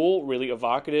really cool, really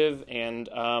evocative, and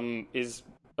is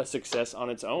a success on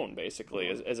its own, basically,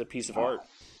 as a piece of art.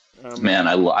 Man,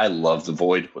 I love The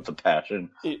Void with a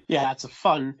passion. It's a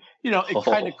fun, it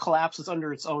kind of collapses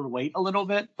under its own weight a little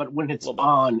bit, but when it's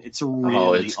on, it's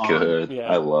really it's good.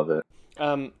 Yeah. I love it.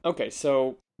 Okay,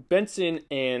 so Benson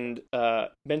and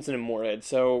Moorhead,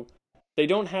 so they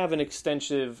don't have an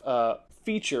extensive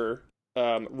feature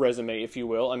resume, if you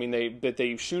will. I mean,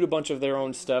 they shoot a bunch of their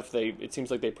own stuff. It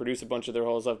seems like they produce a bunch of their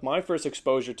own stuff. My first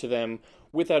exposure to them,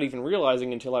 without even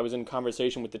realizing until I was in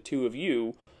conversation with the two of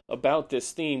you about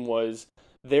this theme, was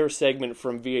their segment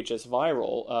from VHS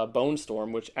Viral, Bone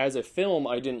Storm, which as a film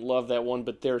I didn't love that one,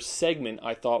 but their segment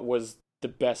I thought was the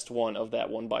best one of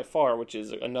that one by far, which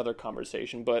is another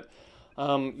conversation. But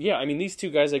yeah, I mean, these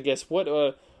two guys, I guess,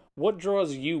 what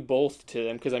draws you both to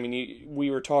them? Because, I mean,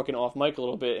 we were talking off mic a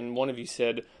little bit, and one of you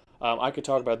said, I could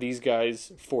talk about these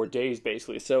guys for days,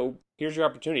 basically. So here's your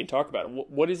opportunity to talk about it.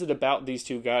 What is it about these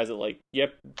two guys that, like,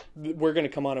 yep, we're going to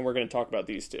come on and we're going to talk about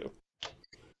these two?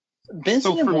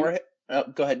 Vincent and Ward...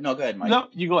 go ahead. No, go ahead, Mike. No,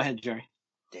 you go ahead, Jerry.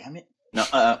 Damn it.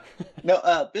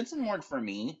 No, Vincent Ward, for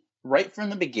me, right from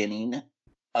the beginning,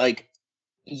 like,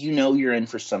 you're in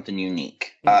for something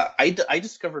unique. I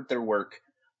discovered their work.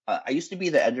 I used to be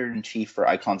the editor-in-chief for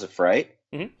Icons of Fright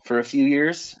for a few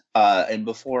years. And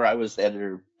before I was the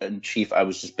editor-in-chief, I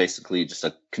was just basically just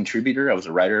a contributor. I was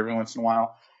a writer every once in a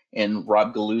while. And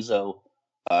Rob Galuzzo,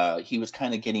 he was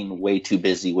kind of getting way too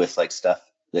busy with like stuff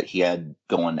that he had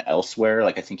going elsewhere.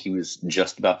 Like, I think he was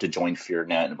just about to join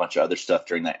FearNet and a bunch of other stuff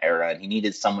during that era. And he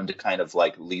needed someone to kind of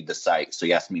like lead the site. So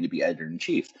he asked me to be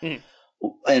editor-in-chief.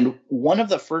 And one of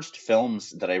the first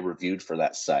films that I reviewed for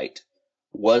that site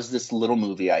was this little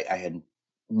movie. I had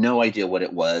no idea what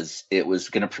it was. It was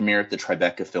going to premiere at the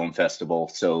Tribeca Film Festival,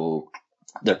 so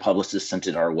their publicist sent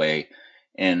it our way,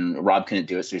 and Rob couldn't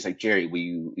do it, so he's like, Jerry, will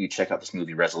you check out this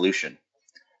movie, Resolution?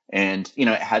 And,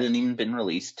 it hadn't even been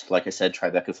released. Like I said,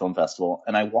 Tribeca Film Festival,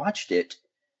 and I watched it,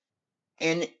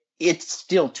 and it's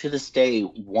still, to this day,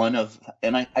 one of,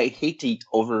 and I hate to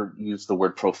overuse the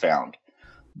word profound,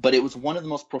 but it was one of the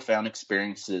most profound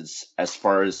experiences as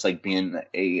far as like being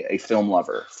a film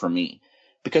lover for me,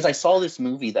 because I saw this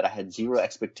movie that I had zero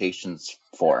expectations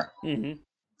for.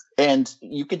 And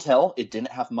you could tell it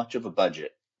didn't have much of a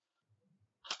budget.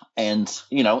 And,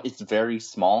 it's very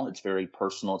small. It's very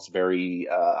personal. It's very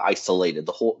isolated,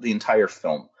 the entire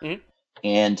film.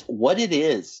 And what it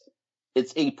is,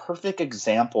 it's a perfect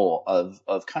example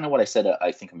of kind of what I said,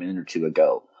 I think a minute or two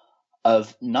ago,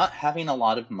 of not having a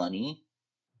lot of money,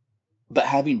 but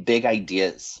having big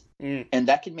ideas. And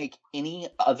that can make any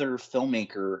other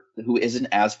filmmaker who isn't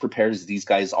as prepared as these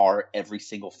guys are every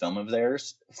single film of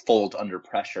theirs fold under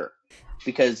pressure.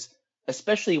 Because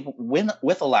especially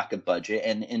with a lack of budget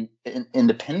and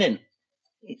independently,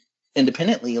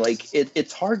 like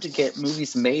it's hard to get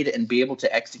movies made and be able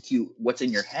to execute what's in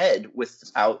your head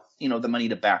without, the money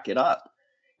to back it up.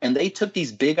 And they took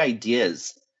these big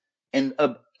ideas and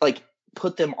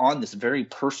put them on this very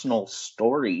personal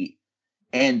story,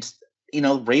 and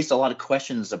raised a lot of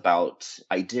questions about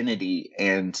identity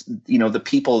and the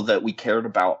people that we cared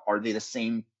about. Are they the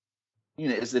same?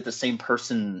 Is it the same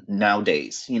person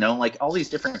nowadays? Like all these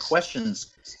different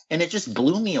questions, and it just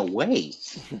blew me away.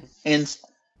 And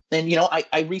then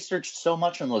I researched so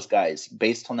much on those guys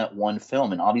based on that one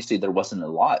film, and obviously there wasn't a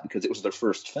lot because it was their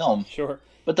first film. Sure.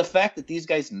 But the fact that these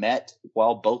guys met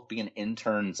while both being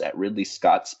interns at Ridley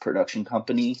Scott's production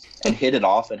company and hit it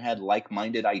off and had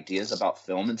like-minded ideas about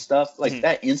film and stuff, like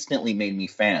that instantly made me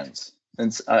fans.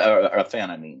 And a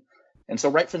fan, I mean. And so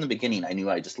right from the beginning, I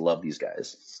knew I just loved these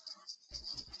guys.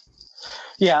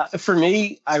 Yeah, for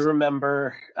me, I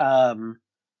remember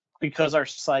because our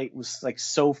site was like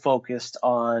so focused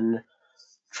on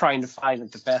trying to find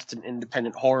the best in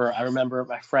independent horror. I remember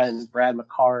my friend Brad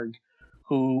McCarg,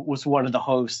 who was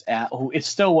who is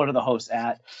still one of the hosts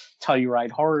at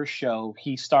Telluride Horror Show.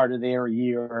 He started there a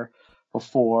year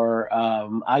before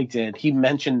I did. He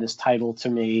mentioned this title to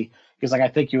me. He was like, I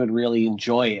think you would really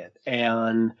enjoy it.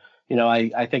 And,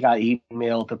 I think I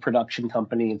emailed the production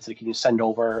company and said, can you send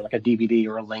over like a DVD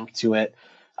or a link to it?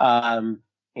 And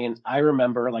I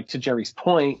remember, like, to Jerry's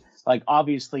point, like,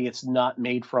 obviously it's not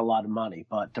made for a lot of money,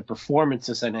 but the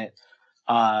performances in it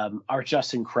are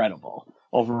just incredible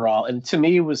overall. And to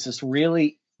me, it was this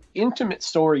really intimate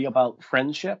story about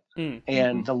friendship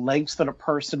and the lengths that a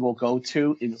person will go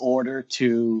to in order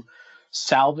to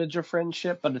salvage a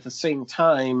friendship, but at the same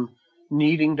time,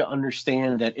 needing to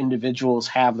understand that individuals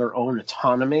have their own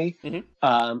autonomy,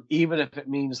 even if it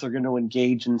means they're going to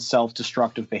engage in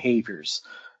self-destructive behaviors.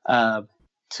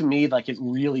 To me, like, it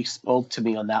really spoke to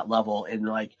me on that level, and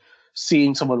like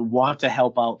seeing someone want to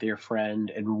help out their friend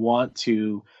and want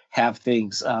to have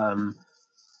things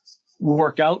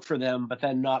work out for them, but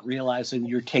then not realizing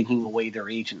you're taking away their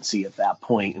agency at that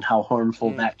point and how harmful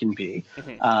that can be.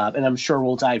 And I'm sure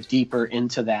we'll dive deeper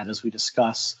into that as we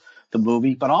discuss the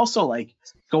movie, but also like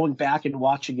going back and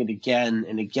watching it again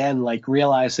and again, like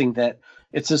realizing that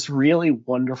it's this really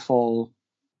wonderful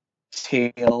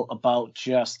tale about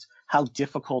just how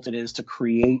difficult it is to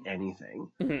create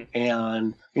anything.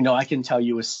 And, I can tell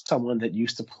you as someone that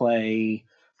used to play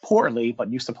poorly, but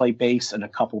used to play bass in a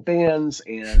couple bands,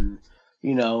 and,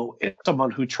 it's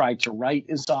someone who tried to write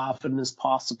as often as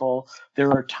possible.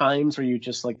 There are times where you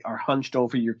just are hunched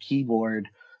over your keyboard,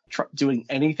 doing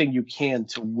anything you can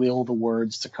to will the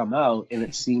words to come out, and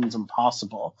it seems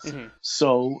impossible.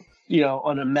 So,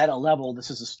 on a meta level,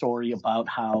 this is a story about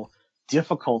how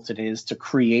difficult it is to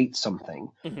create something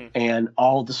and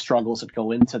all the struggles that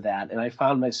go into that. And I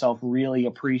found myself really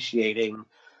appreciating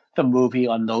the movie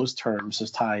on those terms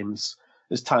as times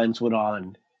went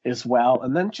on as well.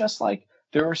 And then just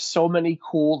there are so many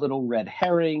cool little red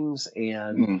herrings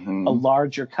and a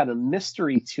larger kind of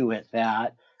mystery to it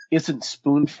that isn't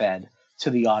spoon-fed to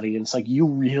the audience. You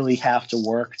really have to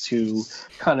work to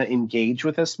kind of engage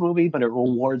with this movie, but it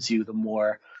rewards you the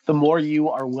more you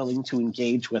are willing to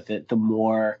engage with it,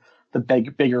 the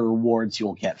bigger rewards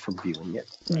you'll get from viewing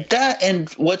it. That, and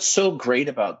what's so great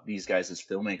about these guys as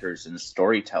filmmakers and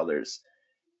storytellers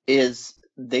is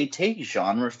they take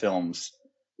genre films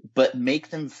but make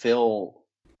them feel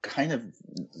kind of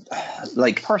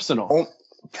personal.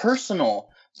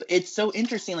 It's so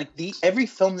interesting. Every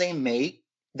film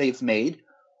they've made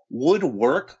would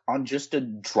work on just a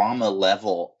drama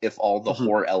level if all the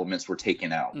horror elements were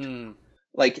taken out.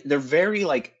 They're very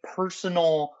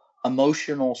personal,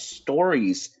 emotional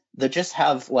stories that just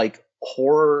have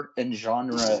horror and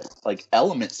genre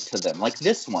elements to them.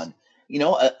 This one,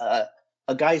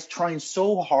 a guy's trying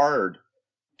so hard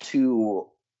to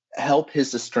help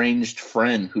his estranged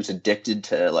friend who's addicted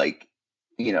to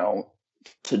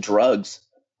to drugs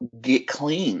get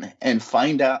clean and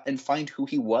find who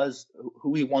he once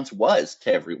was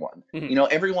to everyone.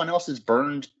 Everyone else is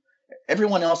burned.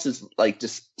 Everyone else is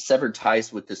just severed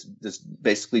ties with this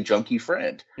basically junkie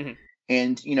friend.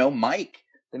 And, Mike,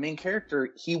 the main character,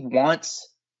 he wants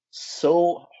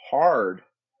so hard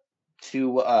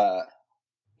to,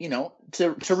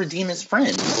 to redeem his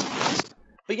friend.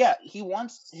 But yeah, he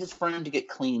wants his friend to get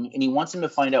clean and he wants him to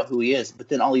find out who he is. But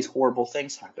then all these horrible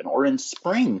things happen. Or in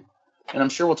Spring, and I'm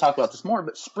sure we'll talk about this more,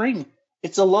 but Spring,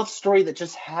 it's a love story that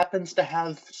just happens to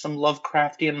have some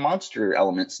Lovecraftian monster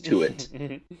elements to it.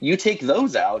 You take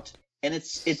those out, and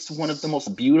it's one of the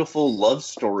most beautiful love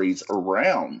stories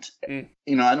around. I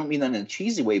don't mean that in a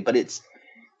cheesy way, but it's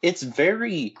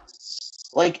very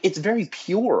it's very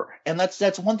pure. And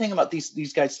that's one thing about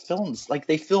these guys' films.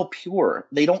 They feel pure.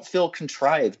 They don't feel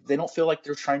contrived. They don't feel like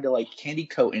they're trying to candy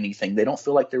coat anything. They don't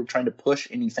feel like they're trying to push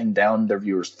anything down their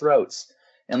viewers' throats.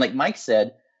 And like Mike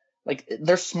said,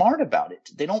 they're smart about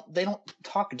it. They don't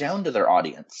talk down to their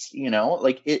audience,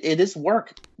 it is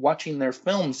work watching their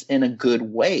films in a good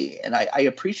way. And I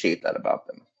appreciate that about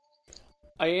them.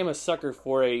 I am a sucker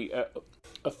for a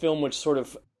film which sort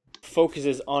of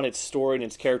focuses on its story and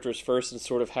its characters first and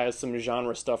sort of has some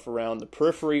genre stuff around the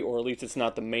periphery, or at least it's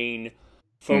not the main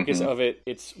focus of it.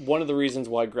 It's one of the reasons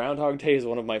why Groundhog Day is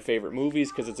one of my favorite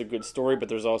movies, because it's a good story, but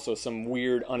there's also some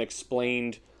weird,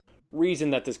 unexplained reason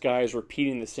that this guy is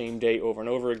repeating the same day over and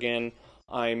over again.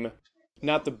 I'm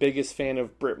not the biggest fan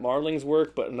of Britt Marling's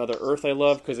work, but Another Earth I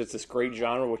love because it's this great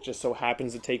genre which just so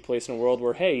happens to take place in a world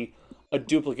where, hey, a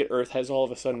duplicate Earth has all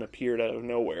of a sudden appeared out of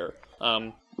nowhere.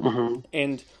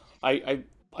 And I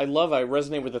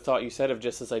resonate with the thought you said of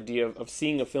just this idea of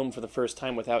seeing a film for the first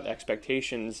time without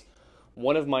expectations.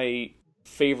 One of my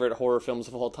favorite horror films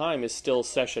of all time is still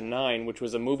Session 9, which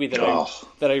was a movie that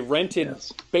I rented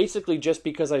basically just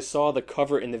because I saw the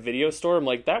cover in the video store. I'm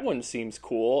like, that one seems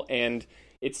cool, and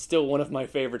it's still one of my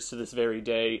favorites to this very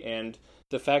day. And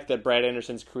the fact that Brad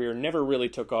Anderson's career never really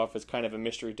took off is kind of a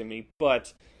mystery to me,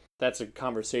 but that's a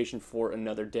conversation for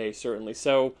another day, certainly.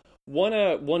 So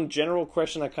one general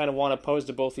question I kind of want to pose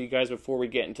to both of you guys before we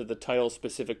get into the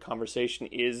title-specific conversation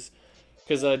is,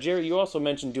 because, Jerry, you also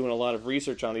mentioned doing a lot of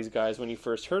research on these guys when you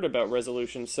first heard about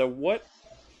Resolution. So what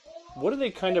do they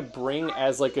kind of bring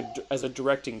as a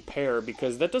directing pair?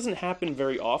 Because that doesn't happen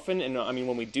very often. And I mean,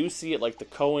 when we do see it, like the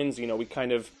Coens,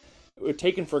 we're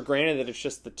taken for granted that it's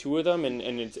just the two of them, and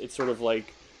it's sort of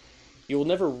like you'll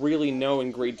never really know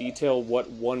in great detail what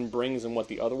one brings and what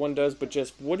the other one does. But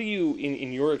just what do you,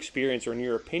 in your experience or in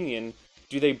your opinion,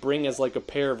 do they bring as a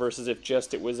pair versus if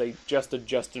it was just a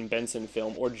Justin Benson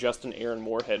film or just an Aaron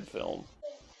Moorhead film?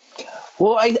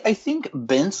 Well, I think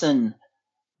Benson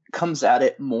comes at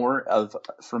it more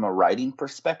from a writing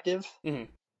perspective.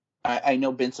 I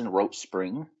know Benson wrote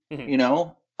Spring,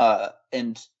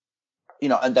 and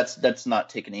that's not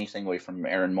taking anything away from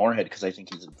Aaron Moorhead, because I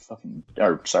think he's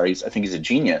I think he's a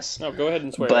genius. No, go ahead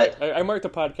and swear. But I marked the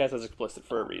podcast as explicit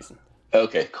for a reason.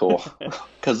 Okay, cool.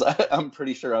 Because I'm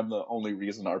pretty sure I'm the only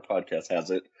reason our podcast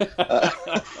has it.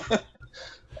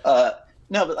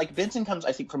 No, but like Benson comes,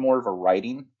 I think, from more of a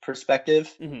writing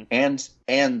perspective, Mm-hmm.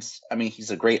 and I mean, he's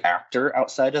a great actor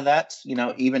outside of that. You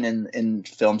know, even in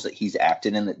films that he's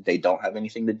acted in that they don't have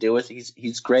anything to do with,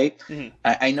 he's great. Mm-hmm.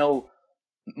 I know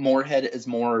Moorhead is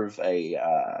more of a,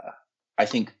 I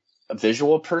think, a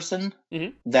visual person.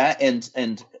 Mhm. That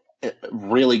and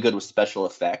really good with special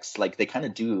effects. Like they kind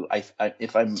of do. I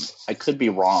could be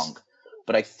wrong,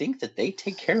 but I think that they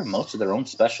take care of most of their own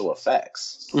special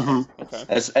effects. Mm-hmm. Okay.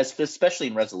 As especially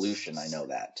in Resolution, I know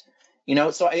that. You know,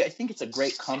 so I think it's a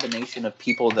great combination of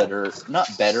people that are not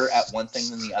better at one thing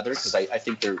than the other, because I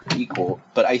think they're equal.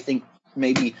 But I think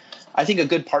a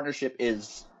good partnership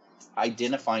is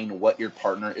identifying what your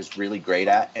partner is really great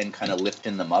at and kind of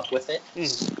lifting them up with it.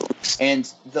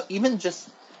 And even just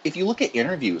if you look at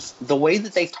interviews, the way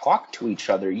that they talk to each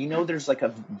other, you know, there's like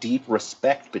a deep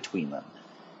respect between them,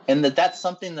 and that's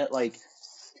something that, like,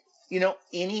 you know,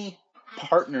 any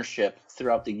partnership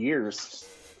throughout the years,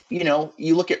 you know,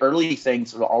 you look at early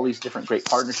things with all these different great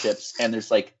partnerships, and there's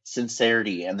like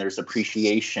sincerity and there's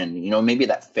appreciation, you know, maybe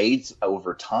that fades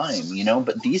over time, you know,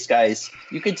 but these guys,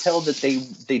 you could tell that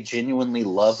they genuinely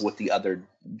love what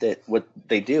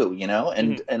they do, you know,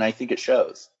 and I think it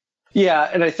shows. Yeah,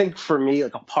 and I think for me,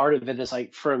 like a part of it is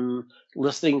like from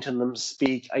listening to them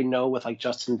speak, I know with like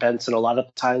Justin Benson, a lot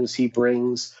of times he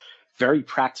brings very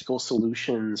practical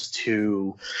solutions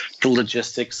to the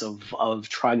logistics of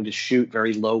trying to shoot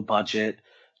very low budget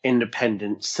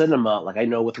independent cinema. Like I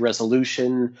know with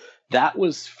Resolution, that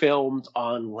was filmed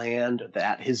on land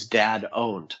that his dad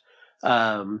owned.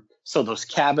 So those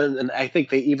cabins, and I think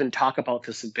they even talk about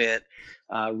this a bit.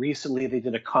 Recently, they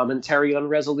did a commentary on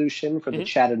Resolution for the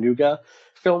Chattanooga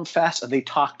Film Fest, and they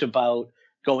talked about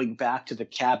going back to the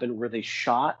cabin where they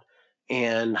shot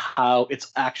and how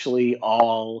it's actually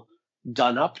all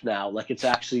done up now, like it's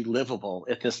actually livable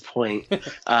at this point,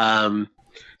 and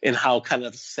how kind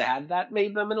of sad that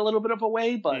made them in a little bit of a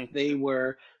way. But they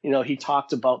were, you know, he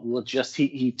talked about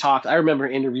he talked. I remember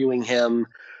interviewing him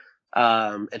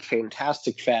at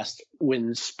Fantastic Fest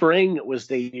when Spring was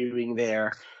debuting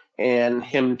there, and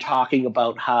him talking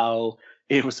about how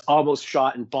it was almost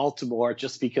shot in Baltimore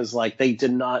just because like they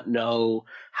did not know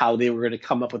how they were going to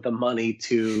come up with the money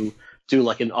to do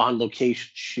like an on-location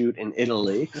shoot in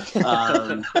Italy.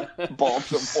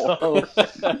 Baltimore. So,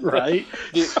 right?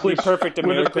 The perfect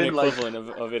American been, like, equivalent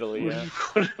of Italy, yeah.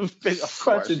 Would have been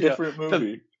Such a different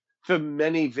movie. The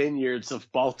many vineyards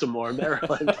of Baltimore,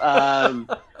 Maryland.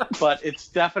 But it's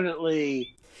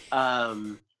definitely,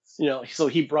 you know, so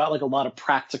he brought like a lot of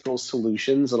practical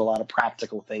solutions and a lot of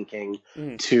practical thinking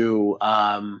to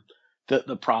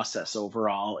the process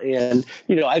overall. And,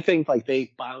 you know, I think like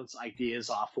they bounce ideas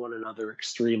off one another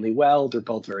extremely well. They're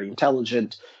both very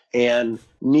intelligent, and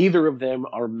neither of them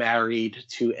are married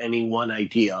to any one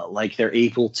idea. Like they're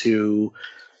able to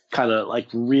kind of like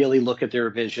really look at their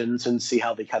visions and see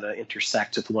how they kind of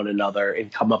intersect with one another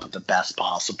and come up with the best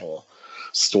possible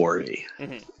story.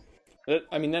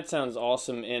 I mean, that sounds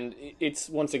awesome, and it's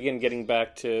once again getting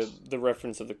back to the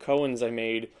reference of the Coens I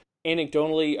made.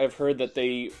 Anecdotally, I've heard that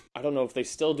I don't know if they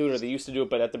still do it or they used to do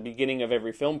it, but at the beginning of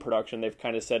every film production, they've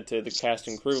kind of said to the cast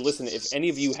and crew, listen, if any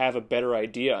of you have a better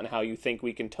idea on how you think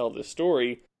we can tell this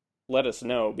story, let us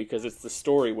know, because it's the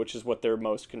story which is what they're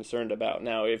most concerned about.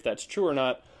 Now, if that's true or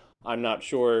not, I'm not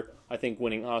sure. I think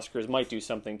winning Oscars might do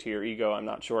something to your ego. I'm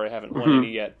not sure. I haven't won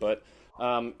any yet, but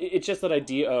it's just that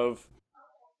idea of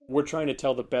we're trying to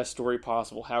tell the best story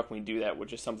possible. How can we do that?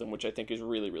 Which is something which I think is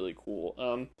really, really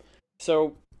cool.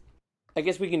 So I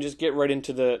guess we can just get right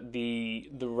into the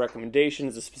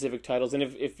recommendations, the specific titles. And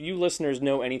if you listeners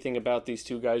know anything about these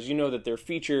two guys, you know that their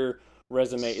feature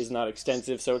resume is not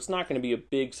extensive, so it's not going to be a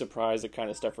big surprise, the kind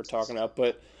of stuff we're talking about.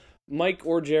 But Mike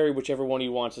or Jerry, whichever one of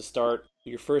you wants to start,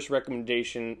 your first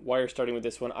recommendation, why you're starting with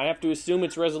this one. I have to assume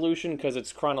it's Resolution because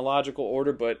it's chronological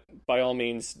order, but by all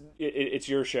means, it's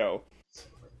your show.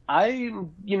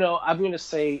 I'm going to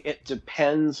say it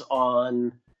depends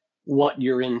on what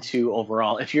you're into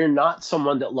overall. If you're not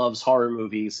someone that loves horror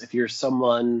movies, if you're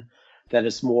someone that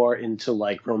is more into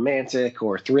like romantic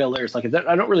or thrillers, like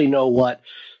I don't really know what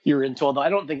you're into, although I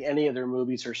don't think any of their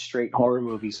movies are straight horror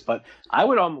movies, but I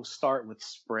would almost start with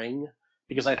Spring,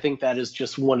 because I think that is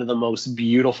just one of the most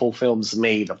beautiful films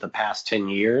made of the past 10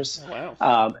 years. Oh,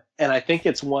 wow. And I think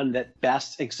it's one that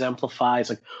best exemplifies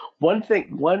like one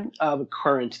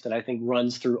current that I think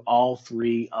runs through all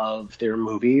three of their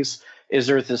movies is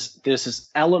there's this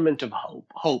element of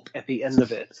hope at the end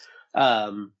of it.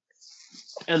 And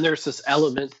there's this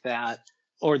element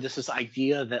this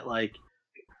idea that like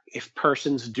if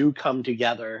persons do come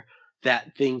together,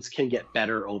 that things can get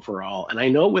better overall. And I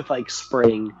know with like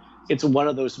Spring, it's one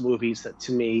of those movies that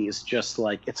to me is just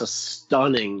like, it's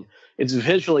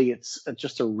visually, it's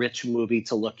just a rich movie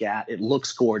to look at. It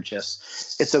looks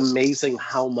gorgeous. It's amazing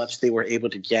how much they were able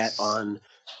to get on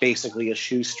basically a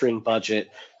shoestring budget.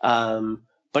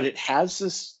 But it has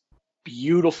this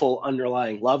beautiful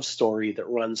underlying love story that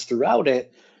runs throughout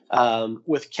it,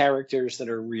 with characters that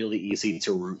are really easy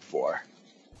to root for.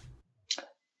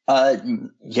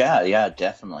 Yeah,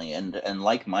 definitely. And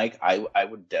like Mike, I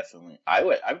would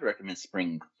recommend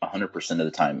Spring 100% of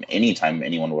the time. Anytime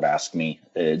anyone would ask me,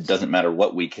 it doesn't matter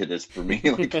what week it is for me.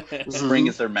 Like, Spring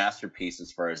is their masterpiece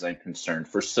as far as I'm concerned,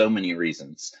 for so many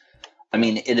reasons. I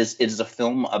mean, it is a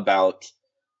film about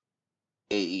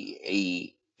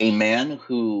a man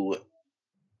who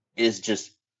is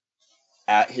just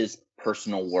at his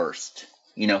personal worst.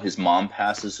 You know, his mom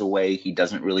passes away. He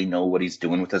doesn't really know what he's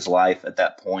doing with his life at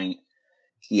that point.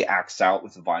 He acts out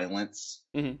with violence.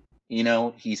 Mm-hmm. You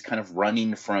know, he's kind of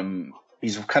running from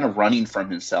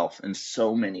himself in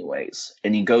so many ways.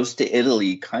 And he goes to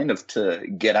Italy kind of to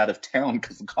get out of town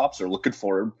because the cops are looking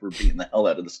for him for beating the hell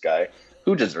out of this guy.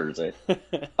 Who deserves it?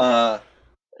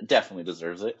 Definitely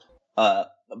deserves it.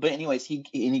 But anyways,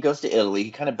 he goes to Italy.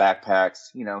 He kind of backpacks.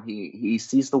 You know, he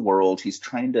sees the world. He's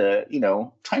trying to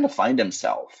find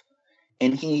himself,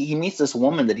 and he meets this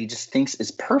woman that he just thinks is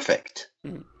perfect.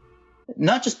 Mm.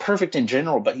 Not just perfect in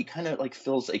general, but he kind of like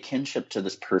feels a kinship to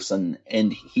this person,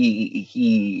 and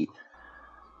he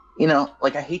you know,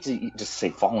 like, I hate to just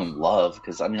say fall in love,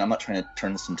 because I mean, I'm not trying to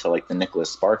turn this into like the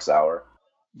Nicholas Sparks hour,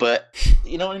 but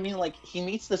you know what I mean. Like, he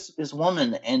meets this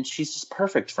woman, and she's just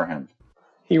perfect for him.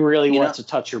 He really wants to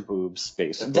touch your boobs,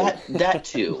 basically. That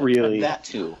too. Really. That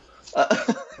too.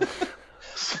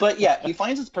 But yeah, he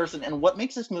finds this person, and what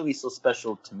makes this movie so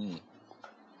special to me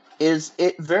is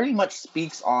it very much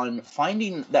speaks on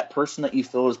finding that person that you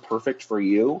feel is perfect for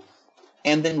you,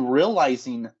 and then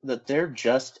realizing that they're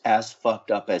just as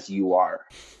fucked up as you are.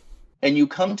 And you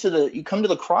come to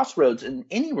the crossroads in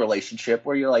any relationship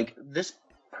where you're like, this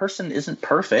person isn't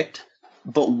perfect,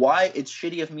 but why it's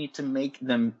shitty of me to make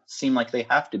them seem like they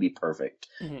have to be perfect.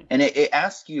 Mm-hmm. And it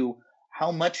asks you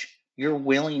how much you're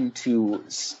willing to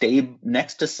stay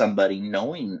next to somebody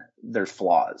knowing their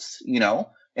flaws, you know?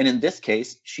 And in this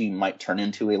case, she might turn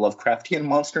into a Lovecraftian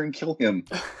monster and kill him.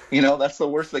 You know, that's the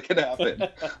worst that could happen.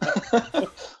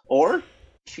 Or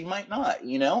she might not,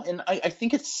 you know? And I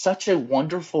think it's such a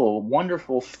wonderful,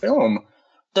 wonderful film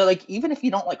that, like, even if you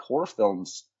don't like horror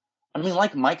films, I mean,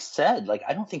 like Mike said, like,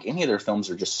 I don't think any of their films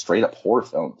are just straight up horror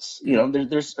films. You know,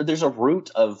 there's a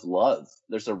root of love.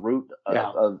 There's a root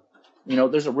of you know,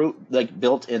 there's a root like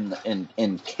built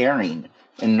in caring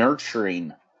and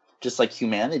nurturing, just like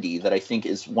humanity, that I think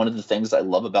is one of the things I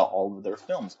love about all of their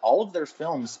films. All of their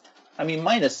films, I mean,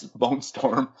 minus Bone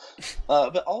Storm,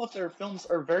 but all of their films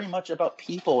are very much about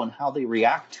people and how they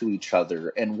react to each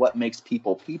other and what makes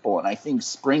people people. And I think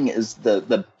Spring is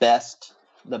the best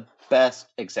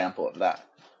example of that.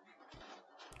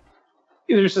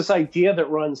 There's this idea that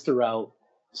runs throughout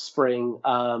Spring,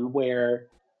 where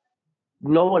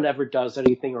no one ever does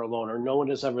anything alone, or no one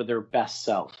is ever their best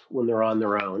self when they're on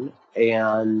their own.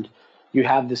 And you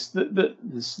have this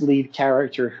lead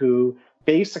character who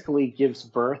basically gives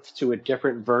birth to a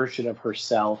different version of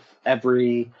herself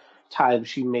every time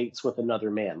she mates with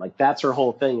another man. Like, that's her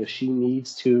whole thing, is she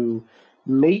needs to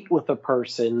mate with a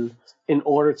person in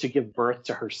order to give birth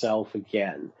to herself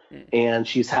again. And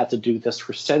she's had to do this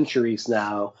for centuries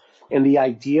now. And the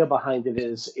idea behind it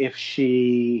is, if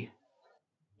she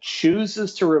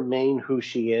chooses to remain who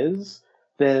she is,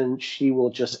 then she will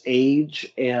just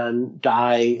age and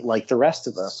die like the rest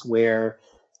of us, where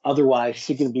otherwise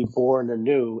she can be born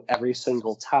anew every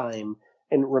single time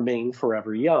and remain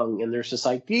forever young. And there's this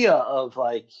idea of,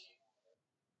 like,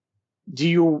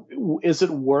 is it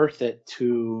worth it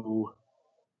to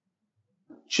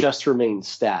just remain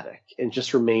static and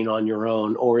just remain on your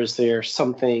own? Or is there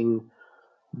something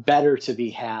better to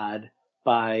be had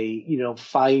by, you know,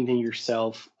 finding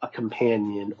yourself a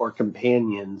companion or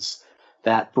companions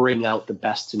that bring out the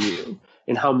best in you?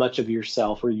 And how much of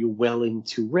yourself are you willing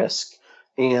to risk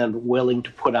and willing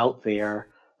to put out there,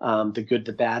 the good,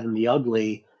 the bad, and the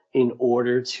ugly, in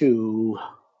order to,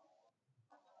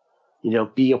 you know,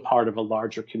 be a part of a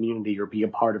larger community or be a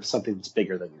part of something that's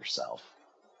bigger than yourself?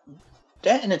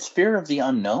 That, and it's fear of the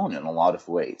unknown in a lot of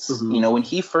ways. Mm-hmm. You know,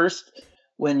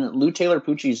 when Lou Taylor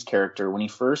Pucci's character, when he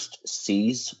first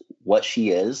sees what she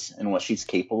is and what she's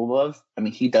capable of, I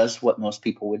mean, he does what most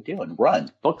people would do and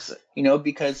run. Books it. You know,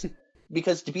 because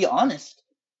to be honest,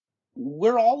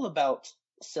 we're all about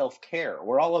self-care.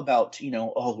 We're all about,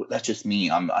 oh, that's just me.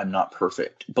 I'm not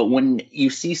perfect. But when you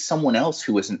see someone else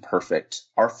who isn't perfect,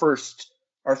 our first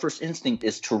instinct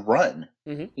is to run,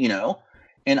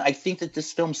 And I think that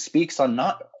this film speaks on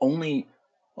not only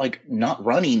like not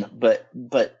running, but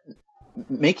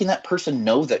making that person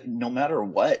know that no matter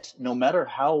what, no matter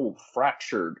how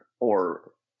fractured or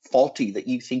faulty that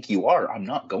you think you are, I'm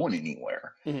not going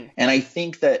anywhere. Mm-hmm. And I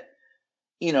think that,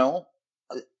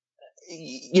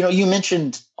 you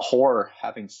mentioned horror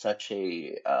having such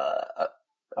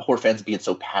horror fans being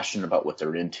so passionate about what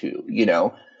they're into,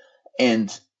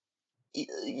 and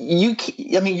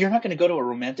you're not going to go to a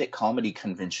romantic comedy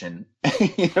convention.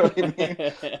 You know what I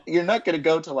mean? You're not going to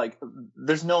go to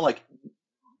there's no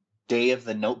day of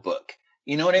the Notebook.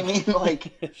 You know what I mean?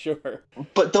 Sure.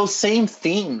 But those same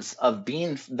themes of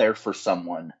being there for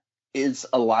someone is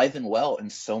alive and well in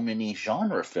so many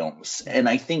genre films. And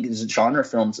I think genre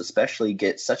films especially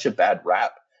get such a bad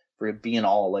rap for it being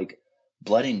all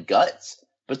blood and guts.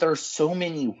 But there are so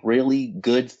many really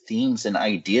good themes and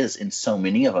ideas in so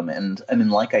many of them. And I mean,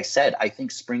 like I said, I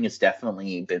think Spring is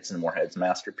definitely Benson Moorhead's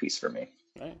masterpiece for me.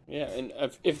 Right. Yeah, and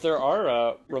if there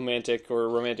are romantic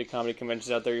comedy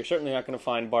conventions out there, you're certainly not going to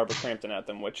find Barbara Crampton at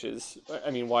them, which is,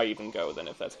 I mean, why even go then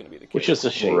if that's going to be the case? Which is a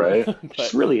shame, right?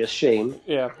 It's really a shame.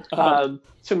 Yeah.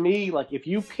 To me, if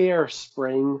you pair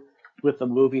Spring with a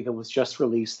movie that was just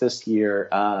released this year,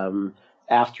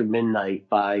 After Midnight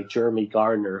by Jeremy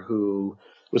Gardner, who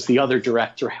was the other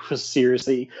director, I was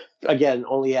seriously, again,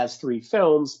 only has 3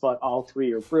 films, but all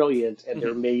 3 are brilliant, and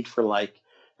they're made for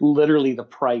literally the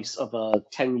price of a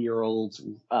 10-year-old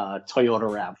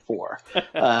Toyota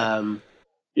RAV4.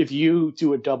 If you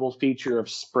do a double feature of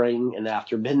Spring and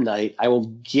After Midnight, I will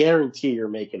guarantee you're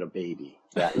making a baby.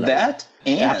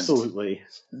 Absolutely.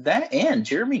 That and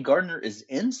Jeremy Gardner is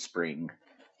in Spring.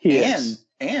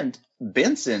 And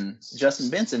Justin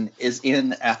Benson is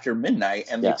in After Midnight,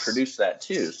 and they produced that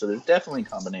too. So there's definitely a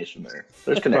combination there.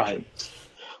 There's connection. Right.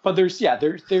 But there's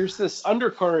this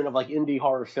undercurrent of indie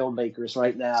horror filmmakers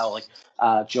right now,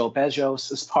 Joe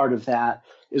Bezos is part of that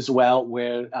as well,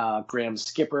 where Graham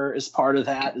Skipper is part of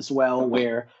that as well,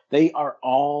 where they are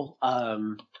all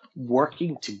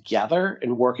working together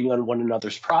and working on one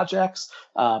another's projects.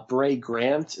 Bray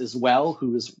Grant as well,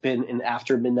 who has been in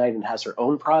After Midnight and has her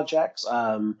own projects,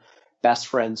 Best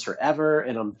Friends Forever,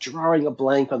 and I'm drawing a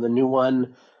blank on the new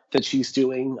one that she's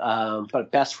doing,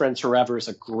 but Best Friends Forever is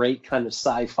a great kind of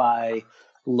sci-fi,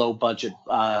 low-budget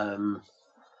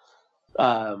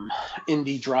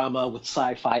indie drama with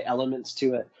sci-fi elements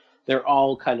to it. They're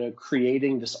all kind of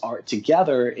creating this art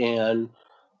together, and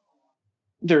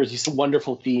there's these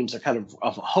wonderful themes of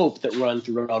hope that run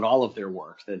throughout all of their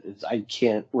work that I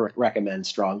can't recommend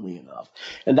strongly enough.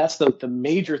 And that's the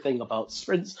major thing about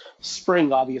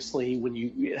Spring, obviously,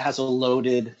 it has a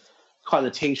loaded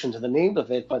connotation to the name of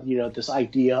it, but this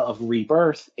idea of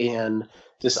rebirth and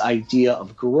this idea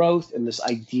of growth and this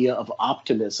idea of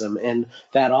optimism, and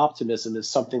that optimism is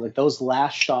something those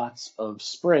last shots of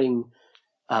Spring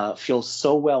feel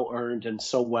so well earned and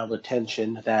so well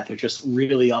attentioned that they're just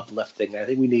really uplifting. I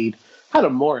think we need kind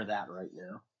of more of that right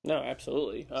now. No,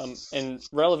 absolutely. And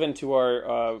relevant to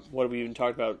our what we even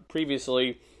talked about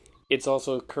previously, it's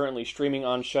also currently streaming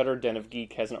on Shudder. Den of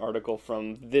Geek has an article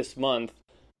from this month,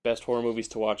 Best Horror Movies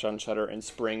to Watch on Shudder, and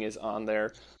Spring is on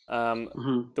there.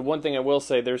 The one thing I will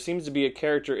say, there seems to be a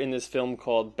character in this film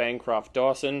called Bancroft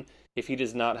Dawson. If he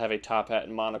does not have a top hat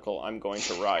and monocle, I'm going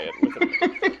to riot with him.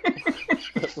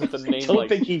 With a name I don't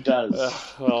think he does.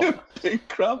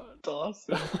 Bancroft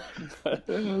Dawson.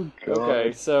 Oh, God.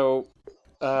 Okay, so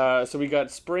we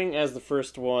got Spring as the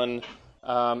first one,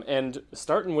 and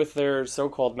starting with their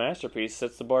so-called masterpiece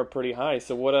sets the bar pretty high.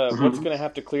 So what's going to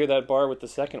have to clear that bar with the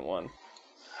second one?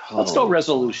 Let's go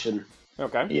Resolution.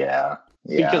 Okay. Yeah.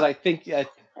 Because I think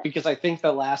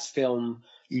the last film,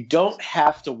 you don't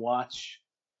have to watch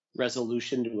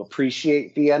Resolution to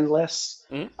appreciate The Endless.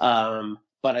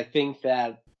 But I think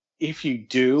that if you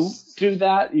do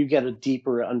that, you get a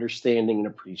deeper understanding and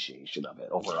appreciation of it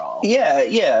overall.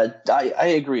 Yeah, I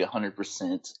agree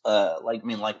 100%. Like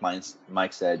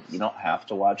Mike said, you don't have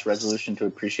to watch Resolution to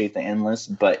appreciate The Endless,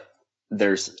 but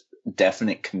there's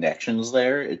definite connections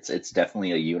there. It's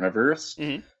definitely a universe.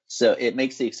 So it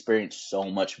makes the experience so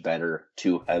much better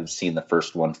to have seen the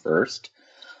first one first.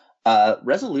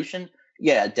 Resolution,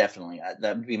 yeah, definitely.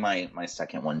 That would be my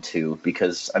second one too,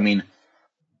 because I mean,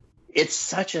 it's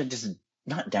such a just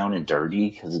not down and dirty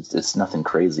because it's nothing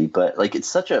crazy, but it's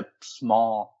such a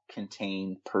small,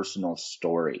 contained, personal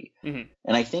story. And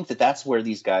I think that's where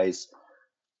these guys,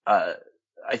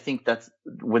 I I think that's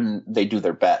when they do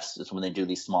their best, is when they do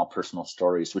these small personal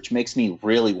stories, which makes me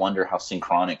really wonder how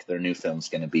synchronic their new film's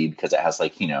going to be, because it has,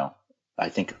 like, you know, I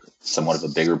think somewhat of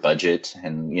a bigger budget,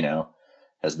 and, you know,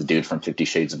 has the dude from 50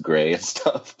 Shades of Grey and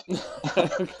stuff.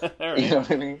 Right. You know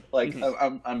what I mean? Like,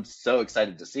 I'm so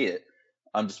excited to see it.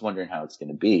 I'm just wondering how it's going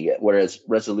to be. Whereas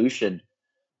Resolution,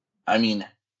 I mean,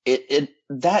 it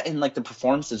that and like the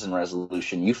performances in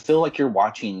Resolution, you feel like you're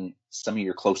watching some of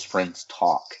your close friends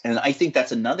talk. And I think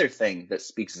that's another thing that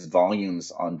speaks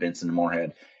volumes on Benson and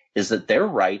Moorhead, is that their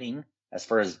writing, as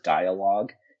far as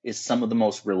dialogue, is some of the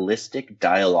most realistic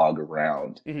dialogue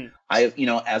around. I, you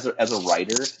know, as a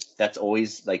writer, that's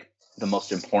always like the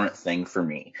most important thing for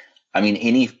me. I mean,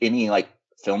 any like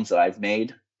films that I've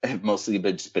made have mostly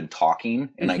just been talking,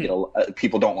 and I get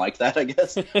people don't like that, I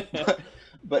guess.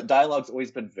 But dialogue's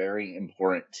always been very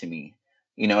important to me.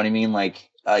 You know what I mean?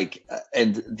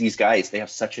 And these guys, they have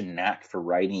such a knack for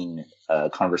writing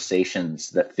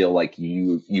conversations that feel like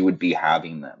you would be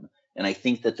having them. And I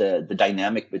think that the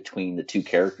dynamic between the two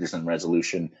characters in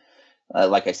Resolution,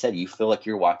 like I said, you feel like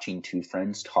you're watching two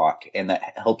friends talk, and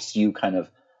that helps kind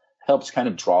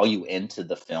of draw you into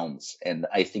the films. And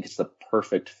I think it's the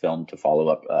perfect film to follow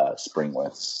up Spring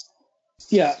with.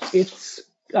 Yeah, it's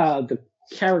the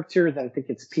character that I think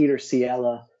it's Peter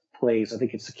Ciela plays. I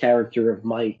think it's the character of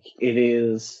Mike. It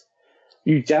is,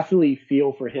 you definitely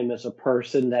feel for him as a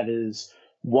person that is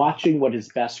watching what his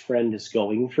best friend is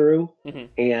going through,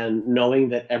 and knowing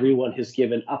that everyone has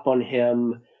given up on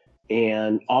him,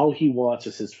 and all he wants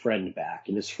is his friend back.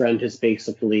 And his friend has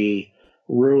basically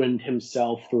ruined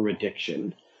himself through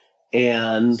addiction.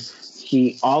 And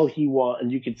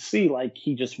and you could see, like,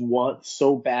 he just wants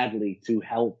so badly to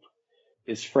help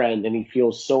his friend, and he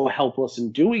feels so helpless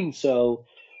in doing so,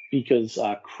 because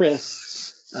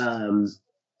Chris,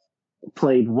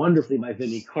 played wonderfully by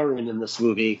Vinnie Curran in this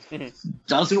movie,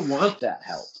 doesn't want that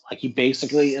help. Like, he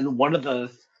basically, and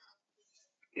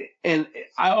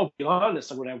I'll be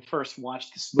honest, when I first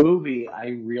watched this movie, I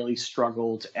really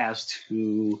struggled as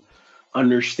to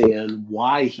understand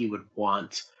why he would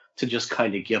want to just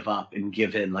kind of give up and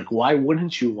give in. Like, why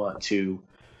wouldn't you want to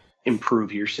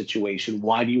improve your situation?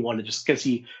 Why do you want to just, because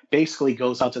he basically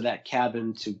goes out to that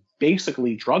cabin to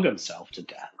basically drug himself to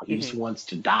death. He just wants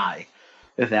to die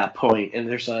at that point. And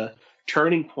there's a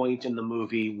turning point in the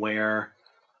movie where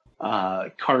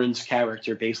Curran's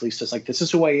character basically says, like, this is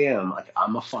who I am. Like,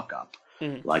 I'm a fuck up.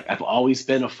 Like, I've always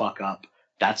been a fuck up.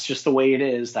 That's just the way it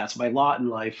is. That's my lot in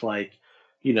life. Like,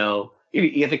 you know,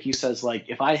 I think he says, like,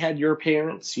 if I had your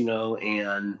parents, you know,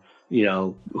 and, you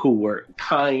know, who were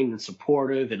kind and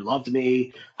supportive and loved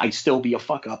me, I'd still be a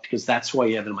fuck up, because that's who I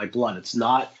am in my blood. It's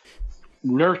not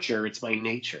nurture, it's my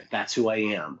nature. That's who I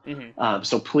am.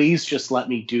 So please just let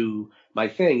me do my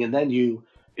thing. And then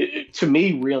to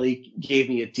me, really gave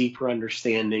me a deeper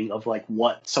understanding of, like,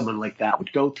 what someone like that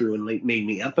would go through, and made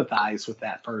me empathize with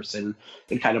that person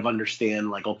and kind of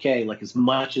understand, like, okay, like, as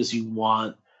much as you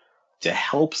want to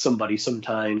help somebody,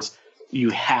 sometimes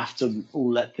you have to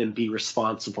let them be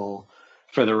responsible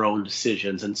for their own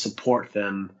decisions and support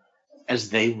them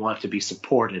as they want to be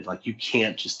supported. Like, you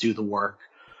can't just do the work.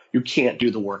 You can't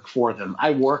do the work for them.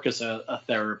 I work as a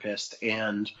therapist,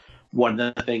 and one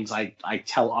of the things I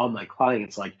tell all my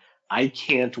clients, like, I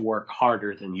can't work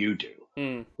harder than you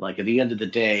do. Like, at the end of the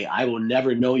day, I will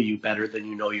never know you better than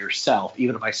you know yourself.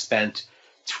 Even if I spent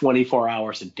 24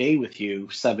 hours a day with you,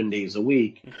 7 days a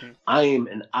week, I am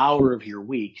an hour of your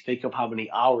week. Think of how many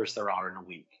hours there are in a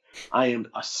week. I am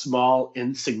a small,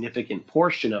 insignificant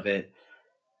portion of it.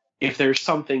 If there's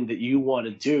something that you want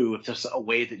to do, if there's a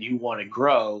way that you want to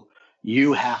grow,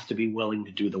 you have to be willing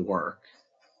to do the work.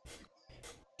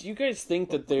 Do you guys think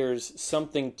that there's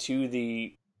something to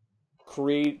the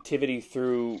creativity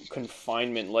through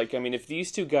confinement? Like, I mean, if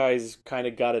these two guys kind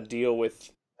of got a deal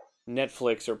with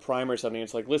Netflix or Prime or something,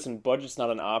 it's like, listen, budget's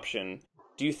not an option.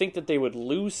 Do you think that they would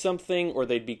lose something, or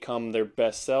they'd become their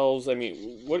best selves? I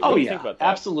mean, what do you think about that?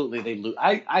 Absolutely, they'd lose.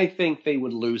 I think they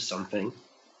would lose something.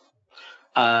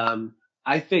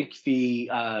 I think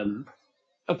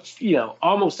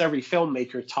almost every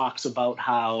filmmaker talks about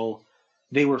how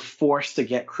they were forced to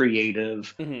get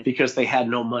creative because they had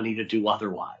no money to do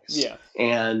otherwise. Yeah.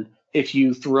 And if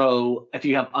you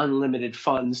have unlimited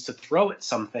funds to throw at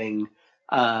something,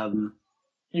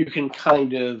 you can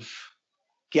kind of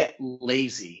get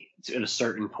lazy at a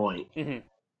certain point.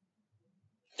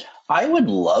 I would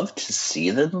love to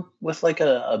see them with, like,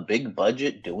 a big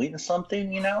budget doing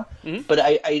something, you know, but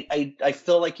I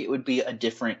feel like it would be a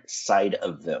different side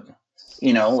of them,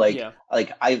 you know, like,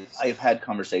 like I've had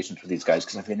conversations with these guys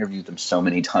because I've interviewed them so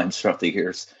many times throughout the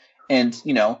years. And,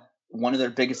 you know, one of their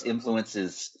biggest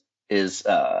influences is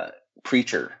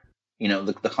Preacher. You know,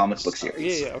 the comic book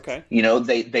series. Yeah, okay. You know,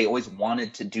 they always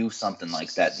wanted to do something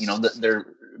like that. You know, their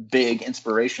big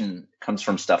inspiration comes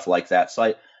from stuff like that.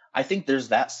 So I think there's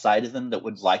that side of them that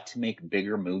would like to make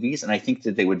bigger movies, and I think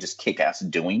that they would just kick ass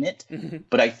doing it. Mm-hmm.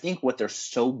 But I think what they're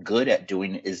so good at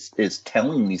doing is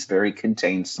telling these very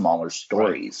contained, smaller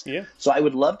stories. Right. Yeah. So I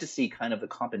would love to see kind of a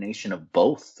combination of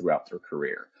both throughout their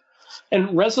career.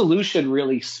 And Resolution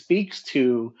really speaks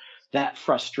to that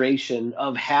frustration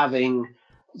of having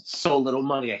so little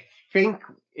money. I think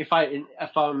if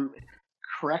I'm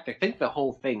correct, I think the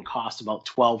whole thing cost about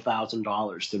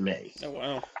 $12,000 to make. Oh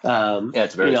wow. Yeah,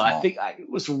 it's very small. I think it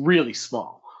was really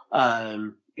small.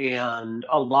 And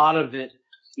a lot of it,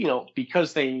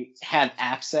 because they had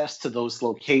access to those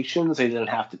locations, they didn't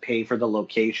have to pay for the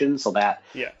location, so that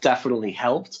definitely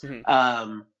helped.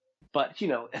 Mm-hmm. But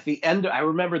at the end, I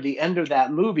remember the end of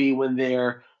that movie when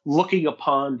they're looking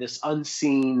upon this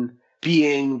unseen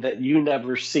being that you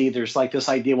never see. There's like this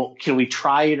idea, well, can we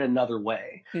try it another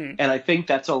way? Mm. And I think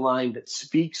that's a line that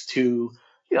speaks to,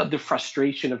 the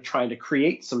frustration of trying to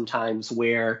create sometimes,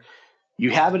 where you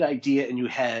have an idea in your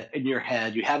head,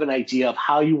 you have an idea of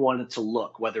how you want it to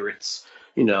look, whether it's,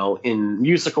 in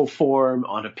musical form,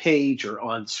 on a page, or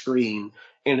on screen,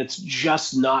 and it's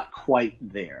just not quite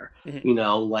there.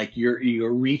 Mm-hmm. Like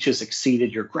your reach has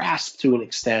exceeded your grasp to an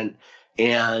extent,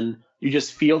 and you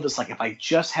just feel this, like, if I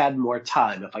just had more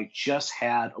time, if I just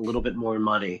had a little bit more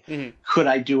money, could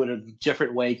I do it a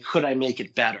different way? Could I make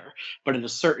it better? But at a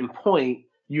certain point,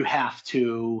 you have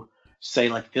to say,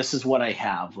 like, this is what I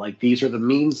have. Like, these are the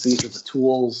means, these are the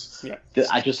tools. Yeah.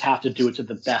 That I just have to do it to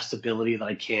the best ability that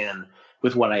I can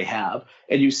with what I have.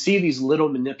 And you see these little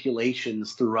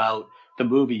manipulations throughout the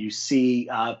movie. You see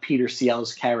Peter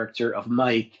Ciel's character of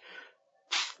Mike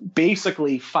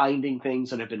basically finding things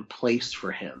that have been placed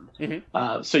for him.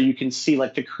 Mm-hmm. So you can see,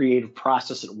 like, the creative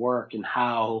process at work, and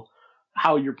how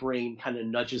your brain kind of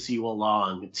nudges you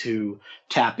along to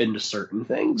tap into certain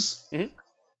things. Mm-hmm.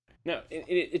 No,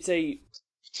 it's a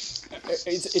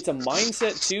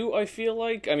mindset too, I feel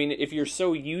like. I mean, if you're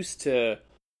so used to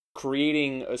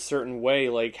creating a certain way,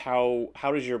 like how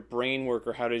does your brain work,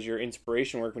 or how does your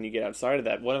inspiration work when you get outside of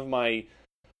that? One of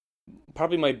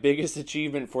probably my biggest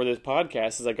achievement for this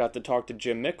podcast is I got to talk to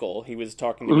Jim Mickle. He was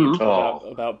talking to me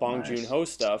about Bong Joon-ho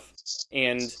stuff,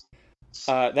 and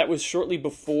that was shortly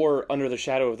before Under the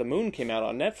Shadow of the Moon came out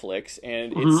on Netflix,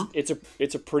 and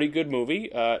it's a pretty good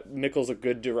movie. Mickle's a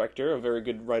good director, a very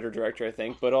good writer-director, I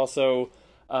think, but also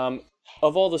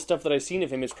of all the stuff that I've seen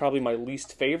of him, it's probably my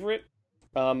least favorite.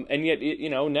 And yet,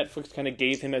 Netflix kind of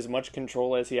gave him as much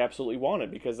control as he absolutely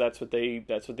wanted, because that's what they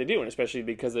do, and especially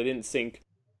because they didn't sink.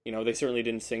 They certainly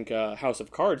didn't sink House of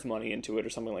Cards money into it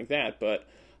or something like that, but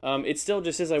it still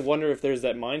just is. I wonder if there's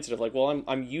that mindset of, like, well,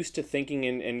 I'm used to thinking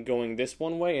and going this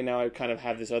one way, and now I kind of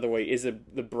have this other way. Is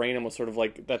the brain almost sort of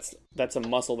like that's a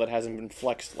muscle that hasn't been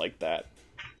flexed like that?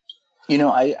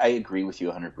 I agree with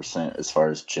you 100% as far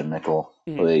as Jim Mickle.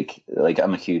 Mm-hmm. Like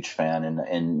I'm a huge fan,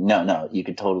 and no, you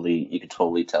could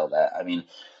totally tell that. I mean,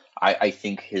 I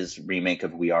think his remake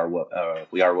of We Are What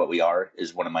We Are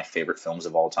is one of my favorite films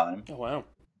of all time. Oh wow.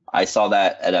 I saw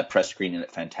that at a press screening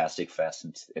at Fantastic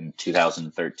Fest in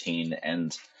 2013,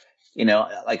 and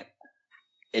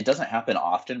it doesn't happen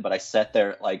often, but I sat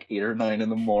there at like 8 or 9 in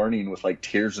the morning with like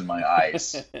tears in my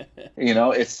eyes.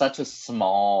 It's such a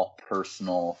small,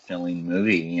 personal, feeling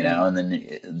movie, and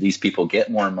then these people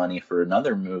get more money for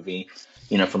another movie,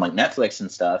 from like Netflix and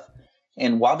stuff.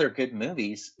 And while they're good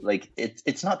movies, like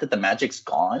it's not that the magic's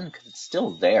gone, because it's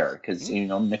still there, because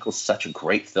Mickle's such a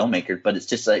great filmmaker, but it's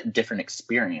just a different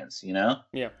experience,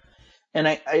 Yeah. And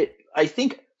I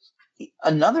think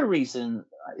another reason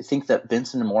I think that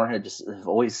Benson and Moorhead just have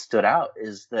always stood out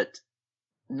is that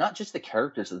not just the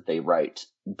characters that they write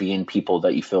being people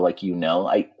that you feel like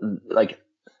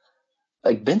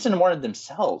like Benson and Moorhead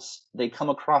themselves, they come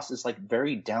across as like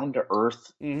very down to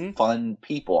earth, fun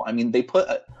people. I mean, they put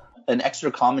an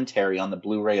extra commentary on the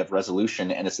Blu-ray of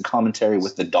Resolution, and it's a commentary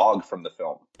with the dog from the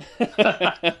film.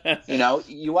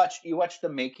 You watch the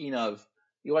making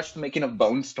of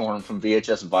Bone Storm from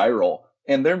VHS Viral,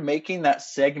 and they're making that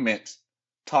segment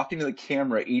talking to the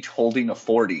camera, each holding a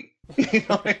 40. You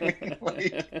know what I mean?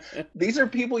 Like, these are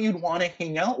people you'd want to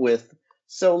hang out with.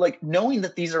 So, like, knowing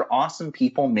that these are awesome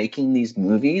people making these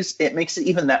movies, it makes it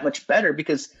even that much better,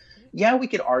 because, yeah, we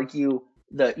could argue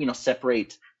that,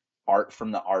 separate art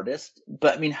from the artist,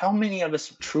 but I mean, how many of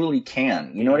us truly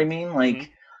can? You know what I mean?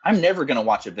 Like, I'm never going to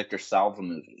watch a Victor Salva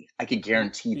movie. I could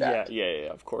guarantee that.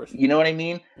 Yeah, of course. You know what I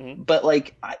mean? But,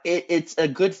 like, it's a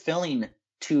good feeling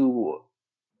to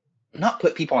not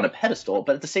put people on a pedestal,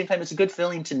 but at the same time, it's a good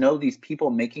feeling to know these people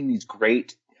making these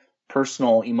great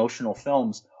personal, emotional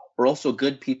films are also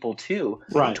good people too,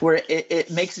 Right. to where it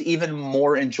makes it even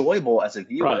more enjoyable as a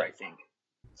viewer, Right. I think.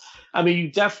 I mean, you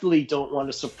definitely don't want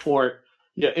to support.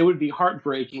 It would be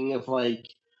heartbreaking if, like,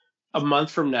 a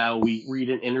month from now we read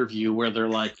an interview where they're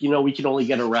like, we can only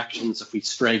get erections if we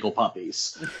strangle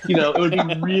puppies. It would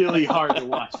be really hard to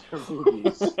watch their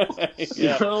movies.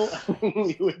 Yeah.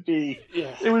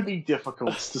 It would be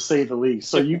difficult to say the least.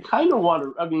 So you kind of want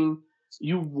to. I mean,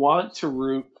 you want to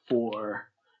root for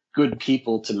good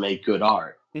people to make good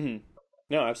art. Mm-hmm.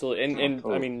 No, absolutely, and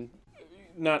I mean,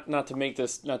 not to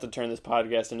turn this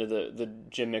podcast into the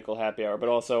Jim Mickle happy hour, but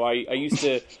also I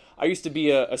used to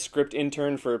be a script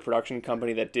intern for a production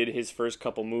company that did his first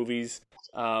couple movies,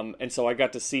 and so I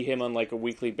got to see him on like a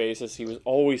weekly basis. He was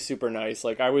always super nice.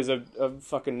 Like, I was a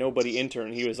fucking nobody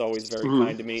intern. He was always very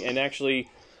kind to me, and actually,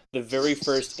 the very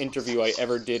first interview I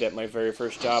ever did at my very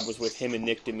first job was with him and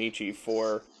Nick D'Amici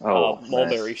for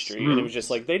Mulberry Street, and it was just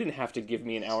like, they didn't have to give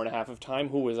me an hour and a half of time.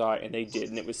 Who was I? And they did,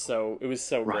 and it was so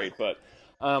great. But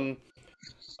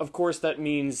of course, that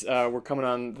means we're coming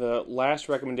on the last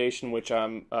recommendation, which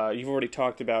you've already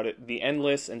talked about it, The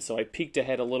Endless, and so I peeked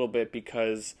ahead a little bit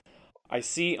because I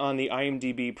see on the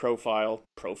IMDb profile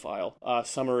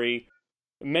summary,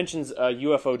 it mentions a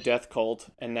UFO death cult,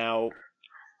 and now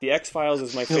The X-Files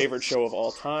is my favorite show of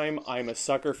all time. I'm a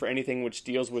sucker for anything which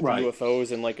deals with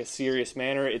UFOs in like a serious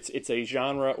manner. It's a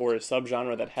genre or a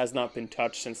subgenre that has not been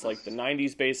touched since like the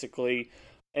 90s, basically.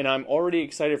 And I'm already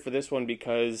excited for this one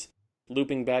because,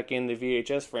 looping back in the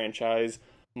VHS franchise,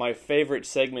 my favorite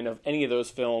segment of any of those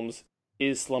films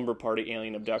is Slumber Party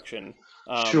Alien Abduction.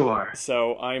 Sure.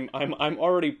 So I'm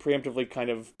already preemptively kind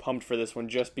of pumped for this one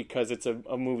just because it's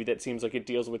a movie that seems like it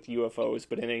deals with UFOs,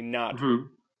 but in a not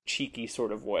cheeky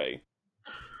sort of way.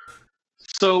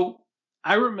 So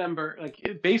I remember, like,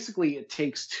 it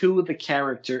takes two of the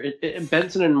character.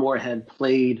 Benson and Moorhead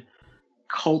played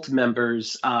cult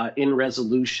members in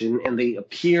Resolution, and they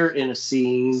appear in a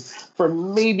scene for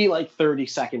maybe like 30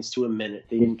 seconds to a minute.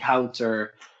 They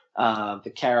encounter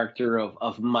the character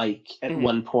of Mike at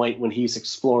one point when he's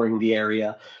exploring the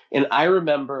area. And I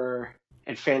remember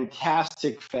at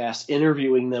Fantastic Fest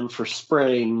interviewing them for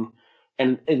Spring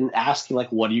and asking,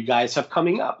 like, what do you guys have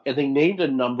coming up? And they named a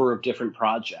number of different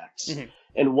projects.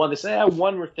 And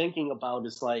one we're thinking about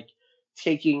is like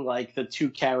taking like the two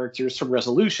characters from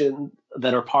Resolution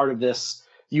that are part of this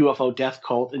UFO death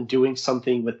cult and doing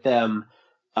something with them.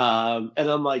 And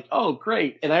I'm like, oh,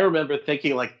 great. And I remember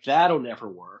thinking, like, that'll never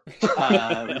work.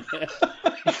 I'm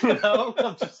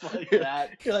just like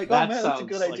that. You're like, that oh man, that's a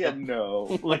good idea.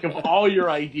 No. Like, of all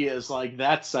your ideas, like,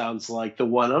 that sounds like the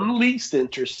one I'm least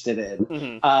interested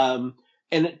in. And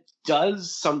it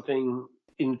does something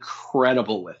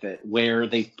incredible with it, where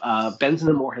they Benson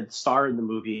and Moorhead star in the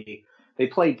movie. They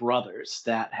play brothers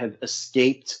that have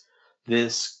escaped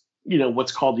this,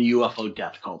 what's called the UFO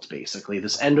death cult, basically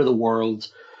this end of the world.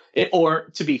 Or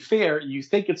to be fair, you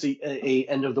think it's a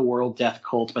end of the world death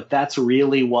cult, but that's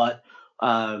really what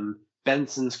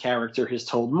Benson's character has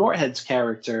told Moorhead's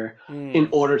character in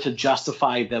order to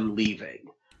justify them leaving.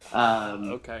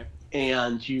 Okay.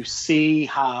 And you see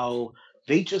how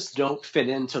they just don't fit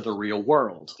into the real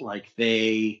world. Like,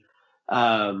 they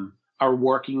are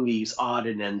working these odd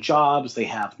and end jobs. They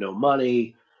have no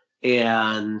money,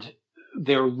 and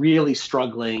they're really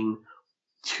struggling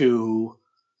to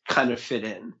kind of fit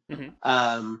in.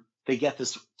 They get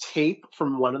this tape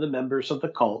from one of the members of the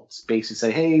cult, basically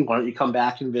say, hey, why don't you come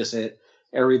back and visit?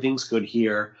 Everything's good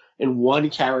here. And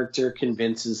one character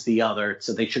convinces the other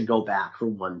so they should go back for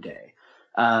one day.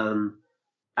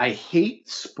 I hate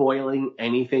spoiling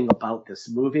anything about this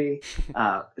movie.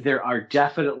 There are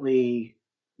definitely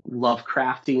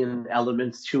Lovecraftian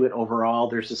elements to it overall.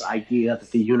 There's this idea that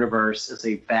the universe is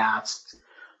a vast,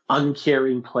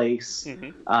 uncaring place.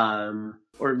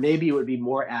 Or maybe it would be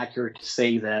more accurate to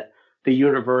say that the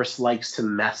universe likes to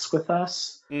mess with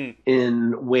us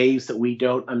in ways that we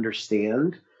don't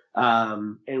understand.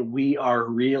 And we are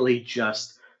really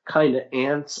just kind of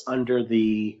ants under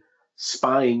the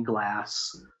spying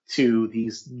glass to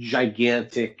these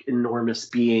gigantic, enormous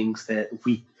beings that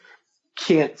we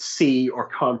can't see or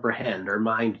comprehend. Our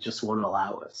mind just won't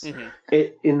allow us.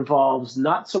 It involves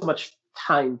not so much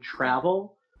time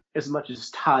travel as much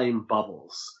as time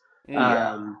bubbles.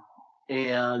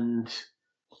 And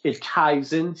it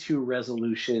ties into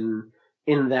Resolution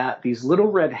in that these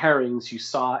little red herrings you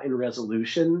saw in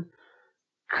Resolution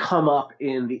come up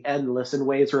in The Endless in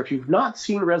ways where if you've not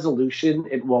seen Resolution,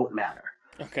 it won't matter.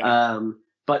 Okay.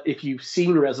 But if you've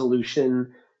seen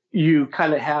Resolution, you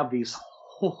kind of have these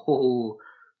whole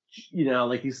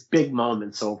like these big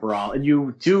moments overall. And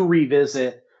you do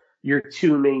revisit your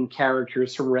two main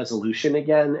characters from Resolution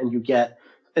again, and you get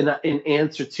an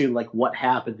answer to like what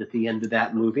happened at the end of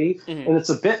that movie. Mhm. And it's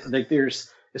a bit like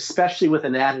there's, especially with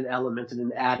an added element and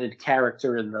an added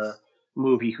character in the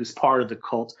movie who's part of the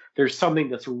cult, there's something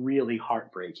that's really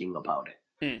heartbreaking about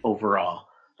it overall.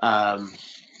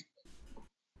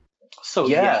 So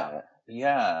yeah,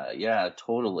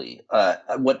 totally.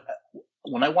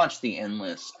 When I watched The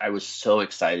Endless, I was so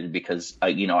excited because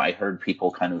I heard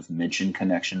people kind of mention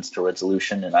connections to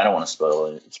Resolution, and I don't want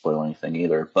to spoil anything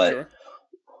either. But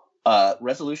Sure.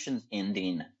 Resolution's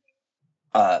ending,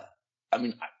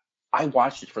 I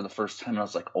watched it for the first time and I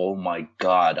was like, oh my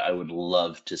God, I would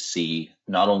love to see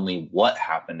not only what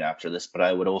happened after this, but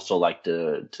I would also like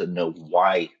to know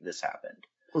why this happened.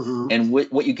 Mhm. And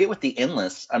what you get with The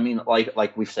Endless, I mean,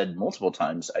 like we've said multiple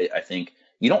times, I think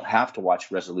you don't have to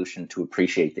watch Resolution to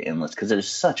appreciate The Endless because it is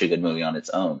such a good movie on its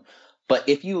own. But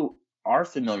if you are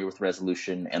familiar with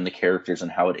Resolution and the characters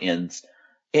and how it ends,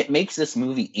 it makes this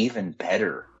movie even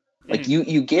better. Like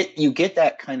you get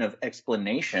that kind of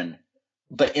explanation,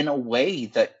 but in a way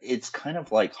that it's kind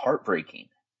of like heartbreaking,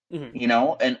 and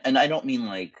I don't mean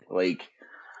I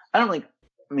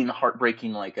mean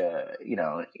heartbreaking like a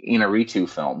Inarritu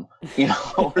film,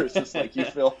 where it's just like you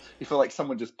feel like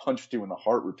someone just punched you in the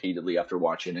heart repeatedly after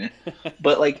watching it,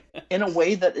 but like in a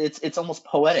way that it's almost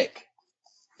poetic.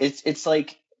 It's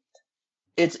like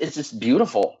it's just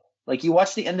beautiful. Like you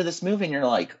watch the end of this movie and you're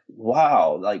like,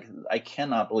 wow, like I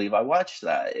cannot believe I watched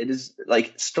that. It is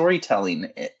like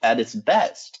storytelling at its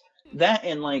best. That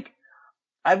and like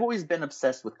I've always been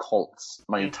obsessed with cults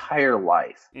my entire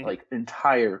life, And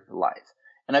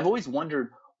I've always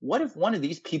wondered, what if one of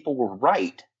these people were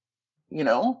right?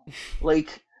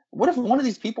 Like what if one of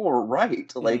these people were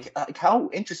right? Like how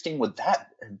interesting would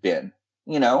that have been?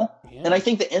 Yeah. And I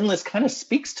think The Endless kind of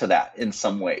speaks to that in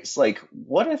some ways. Like,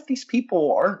 what if these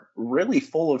people aren't really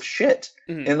full of shit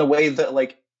in the way that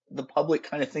like the public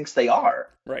kind of thinks they are?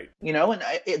 Right.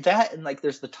 And like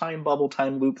there's the time bubble,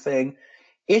 time loop thing.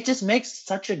 It just makes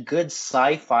such a good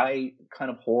sci-fi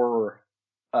kind of horror,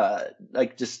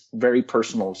 like just very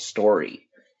personal story.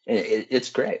 It's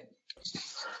great.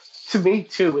 To me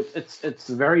too, it's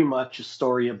very much a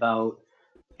story about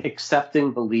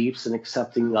accepting beliefs and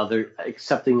accepting others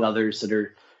that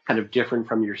are kind of different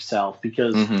from yourself,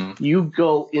 because you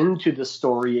go into the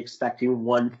story expecting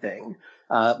one thing.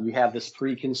 You have this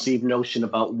preconceived notion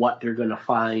about what they're going to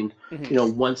find,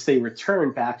 once they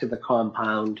return back to the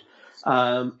compound.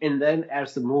 And then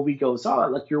as the movie goes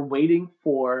on, like you're waiting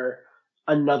for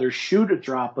another shoe to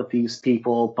drop with these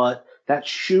people, but that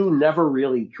shoe never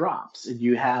really drops. And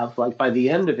you have, like, by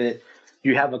the end of it,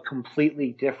 you have a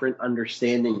completely different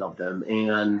understanding of them.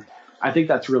 And I think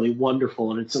that's really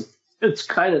wonderful. And it's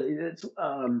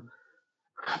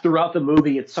throughout the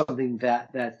movie, it's something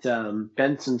that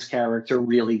Benson's character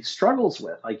really struggles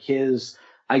with. Like his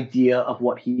idea of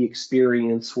what he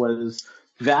experienced was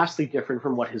vastly different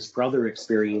from what his brother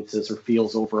experiences or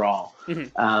feels overall.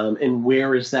 And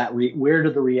where is that? Where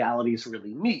do the realities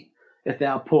really meet at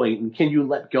that point? And can you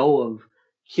let go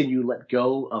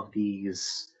of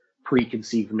these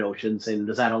preconceived notions? And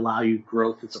does that allow you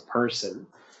growth as a person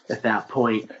at that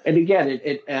point? And again,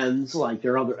 it ends like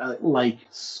there are other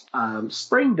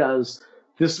Spring does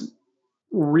this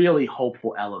really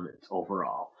hopeful element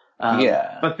overall.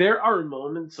 But there are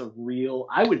moments of real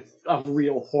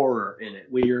horror in it.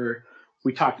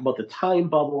 We talked about the time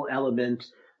bubble element.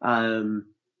 And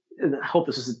I hope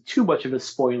this isn't too much of a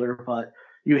spoiler, but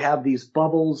you have these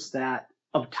bubbles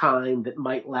of time that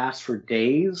might last for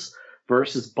days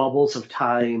versus bubbles of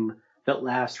time that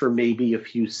last for maybe a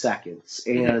few seconds.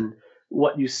 And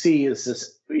what you see is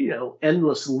this,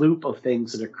 endless loop of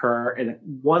things that occur. And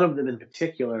one of them in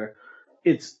particular,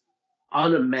 it's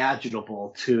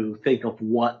unimaginable to think of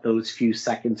what those few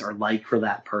seconds are like for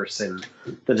that person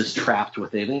that is trapped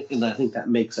within it. And I think that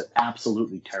makes it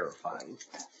absolutely terrifying.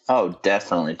 Oh,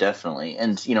 definitely.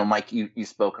 And, Mike, you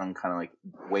spoke on kind of like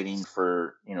waiting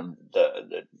for,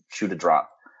 the shoe to drop.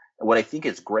 What I think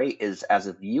is great is, as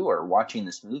a viewer watching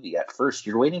this movie, at first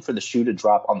you're waiting for the shoe to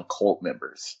drop on the cult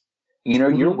members.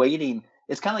 You're waiting.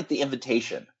 It's kind of like The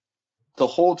Invitation. The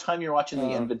whole time you're watching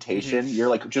The Invitation, you're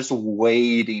like just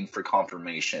waiting for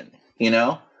confirmation,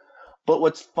 But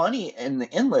what's funny in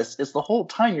The Endless is the whole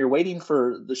time you're waiting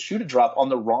for the shoe to drop on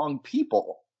the wrong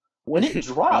people. When it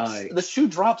drops, the shoe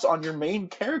drops on your main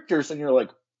characters, and you're like,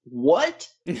 what?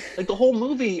 Like the whole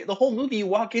movie you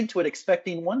walk into it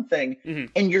expecting one thing,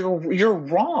 and you're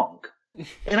wrong.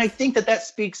 And I think that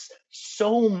speaks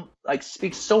so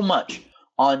much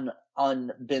on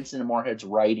on Benson and Moorhead's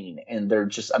writing and their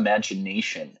just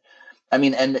imagination. I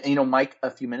mean, and Mike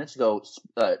a few minutes ago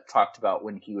talked about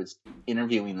when he was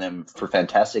interviewing them for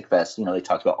Fantastic Fest. They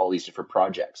talked about all these different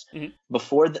projects. Mhm.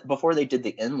 Before they did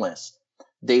the Endless,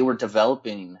 they were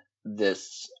developing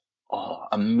this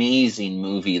amazing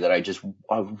movie that I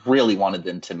really wanted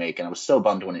them to make, and I was so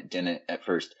bummed when it didn't at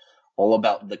first. All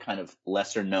about the kind of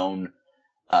lesser known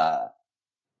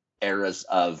eras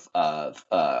of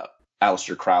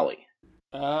Aleister Crowley.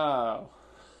 Oh.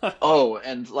 Oh,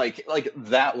 and like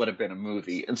that would have been a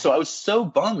movie. And so I was so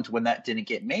bummed when that didn't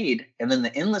get made. And then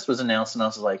the Endless was announced, and I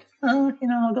was like,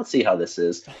 let's see how this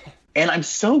is. And I'm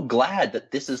so glad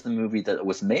that this is the movie that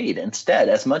was made instead.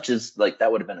 As much as like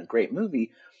that would have been a great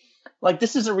movie, like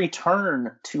this is a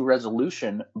return to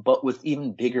Resolution, but with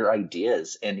even bigger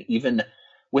ideas, and even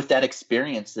with that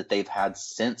experience that they've had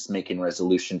since making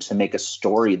Resolution, to make a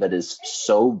story that is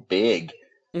so big.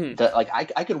 Mhm. That like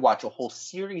I could watch a whole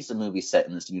series of movies set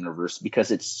in this universe,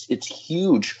 because it's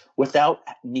huge without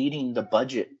needing the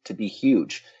budget to be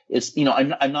huge. It's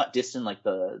I'm not dissing like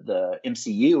the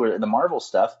MCU or the Marvel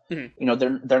stuff.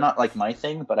 Mhm. They're not like my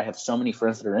thing, but I have so many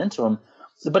friends that are into them.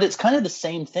 But it's kind of the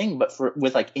same thing, but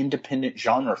with like independent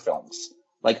genre films.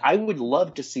 Like I would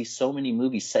love to see so many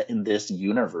movies set in this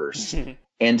universe,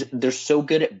 and they're so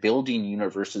good at building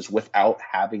universes without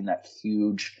having that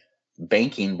huge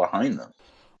banking behind them.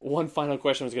 One final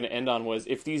question I was going to end on was,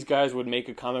 if these guys would make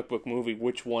a comic book movie,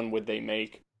 which one would they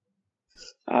make?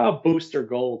 Booster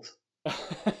Gold.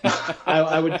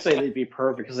 I would say they'd be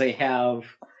perfect because they have.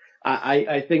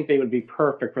 I think they would be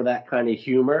perfect for that kind of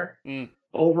humor. Mm.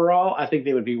 Overall, I think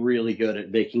they would be really good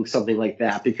at making something like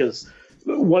that, because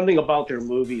one thing about their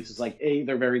movies is like A,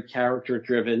 they're very character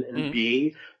driven, and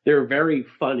B, they're very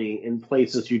funny in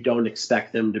places you don't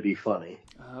expect them to be funny.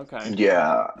 Okay.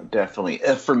 Yeah, definitely.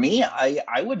 For me,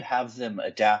 I would have them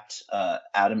adapt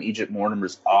Adam Egypt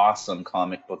Mortimer's awesome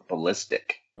comic book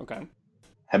Ballistic. Okay.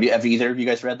 Have either of you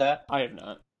guys read that? I have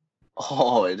not.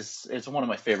 Oh, it's one of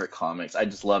my favorite comics. I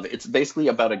just love it. It's basically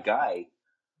about a guy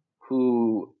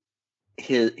who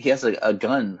he has a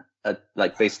gun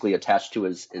like basically attached to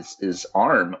his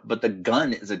arm, but the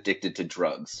gun is addicted to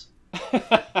drugs.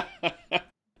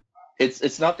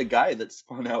 It's not the guy that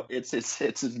spun out. It's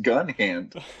his gun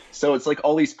hand. So it's like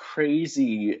all these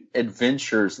crazy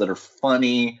adventures that are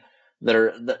funny,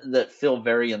 that feel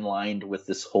very in line with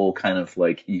this whole kind of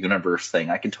like universe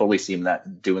thing. I can totally see him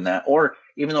doing that. Or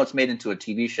even though it's made into a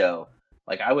TV show,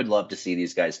 like I would love to see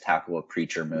these guys tackle a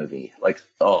Preacher movie. Like,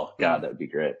 oh god, that would be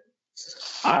great.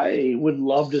 I would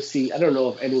love to see. I don't know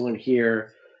if anyone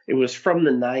here. It was from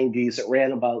the 90s. It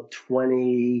ran about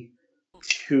 22,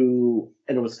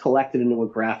 and it was collected into a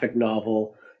graphic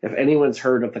novel. If anyone's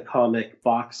heard of the comic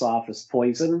Box Office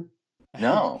Poison,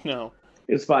 No.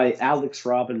 it's by Alex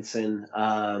Robinson.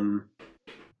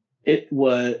 It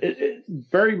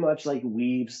very much like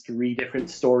weaves three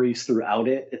different stories throughout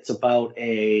it. It's about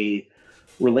a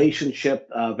relationship,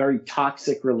 a very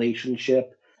toxic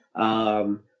relationship.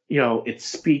 It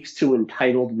speaks to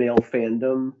entitled male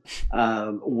fandom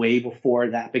way before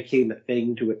that became a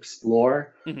thing to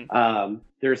explore. Mm-hmm.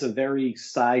 There's a very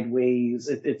sideways,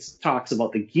 it talks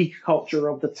about the geek culture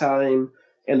of the time,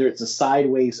 and there's a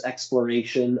sideways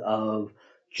exploration of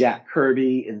Jack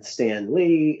Kirby and Stan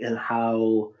Lee, and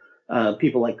how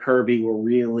people like Kirby were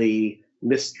really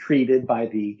mistreated by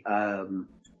the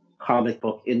comic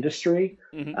book industry.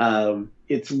 Mm-hmm.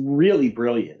 It's really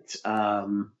brilliant.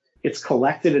 It's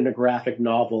collected in a graphic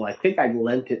novel. I think I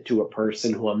lent it to a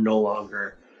person who I'm no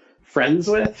longer friends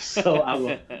with, so I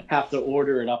will have to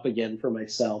order it up again for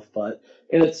myself. And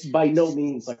it's by no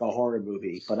means like a horror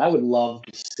movie, but I would love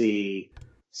to see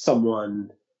someone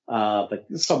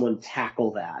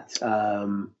tackle that.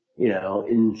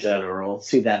 In general,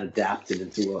 see that adapted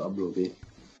into a movie.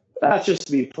 That's just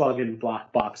me plugging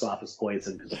Box Office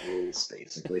Poison because it rules,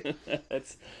 basically.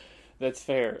 That's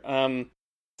fair.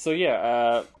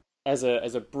 As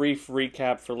a brief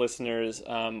recap for listeners,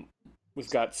 we've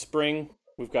got Spring,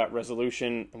 we've got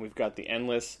Resolution, and we've got The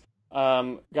Endless.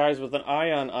 Guys, with an eye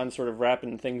on sort of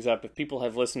wrapping things up, if people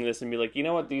have listened to this and be like, you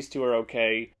know what, these two are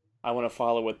okay, I want to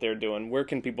follow what they're doing, where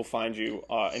can people find you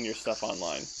and your stuff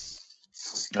online?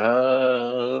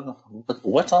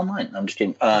 What's online? I'm just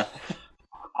kidding.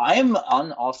 I'm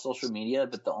on all social media,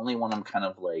 but the only one I'm kind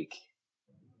of like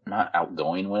not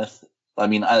outgoing with. I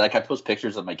mean, I post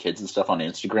pictures of my kids and stuff on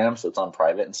Instagram, so it's on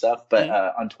private and stuff. But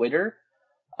on Twitter,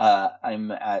 I'm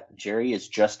at Jerry is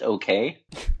just okay.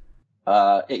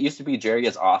 It used to be Jerry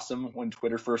is awesome when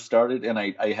Twitter first started, and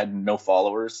I had no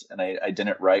followers, and I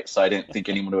didn't write, so I didn't think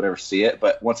anyone would ever see it.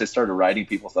 But once I started writing,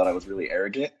 people thought I was really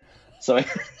arrogant. So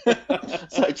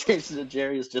so I changed it to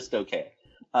Jerry is just okay.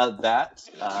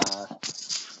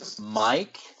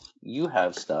 Mike, you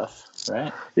have stuff,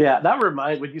 right? Yeah, that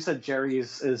reminds when you said Jerry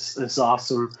is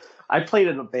awesome. I played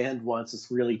in a band once, this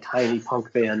really tiny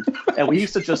punk band, and we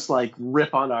used to just like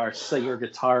rip on our singer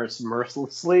guitarist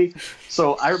mercilessly.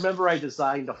 So I remember I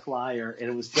designed a flyer, and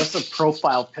it was just a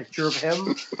profile picture of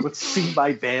him with "See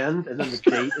My Band" and then the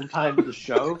date and time of the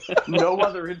show, no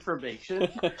other information.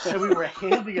 And we were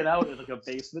handing it out at like a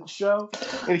basement show,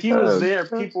 and he was there.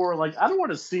 People were like, "I don't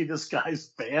want to see this guy's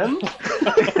band."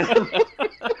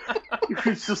 He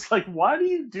was just like, "Why do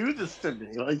you do this to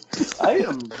me? Like, I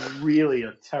am really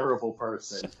a terrible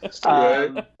person."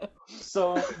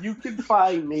 So you can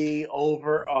find me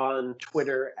over on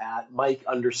Twitter at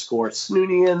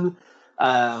Mike_Snoonian.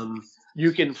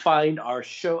 You can find our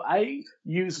show. I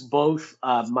use both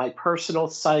my personal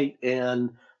site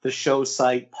and the show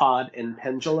site, Pod and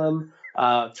Pendulum.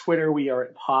 Twitter, we are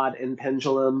at Pod and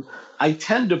Pendulum. I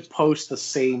tend to post the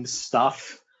same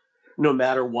stuff no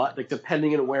matter what, like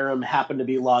depending on where I'm happen to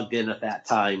be logged in at that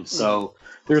time. So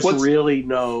there's really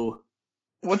no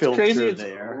filter crazy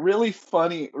there. It's really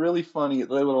funny, the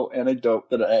little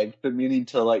anecdote that I've been meaning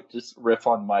to like just riff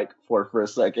on Mike for a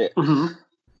second. Mm-hmm.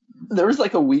 There was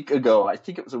like a week ago, I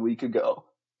think it was a week ago,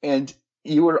 and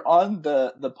you were on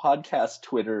the podcast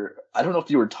Twitter. I don't know if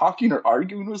you were talking or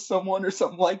arguing with someone or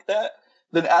something like that.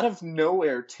 Then out of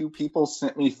nowhere, 2 people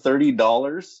sent me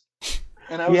 $30.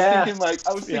 And I was thinking like,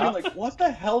 what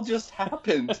the hell just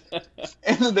happened?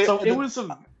 It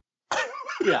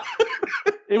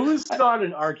was not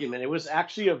an argument. It was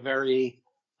actually a very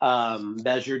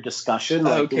measured discussion.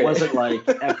 Like It wasn't like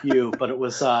F you, but it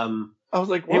was. I was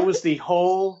like, what? It was the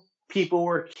whole people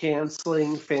were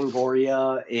canceling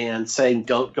Fangoria and saying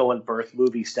don't go on birth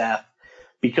movie staff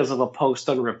because of a post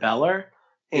on Rebeller.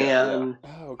 And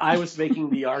I was making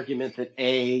the argument that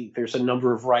there's a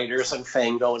number of writers on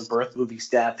Fango and Birth Movie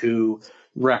staff who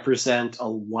represent a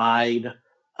wide,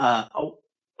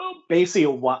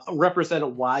 represent a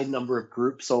wide number of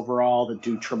groups overall that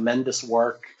do tremendous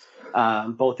work,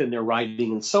 both in their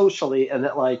writing and socially, and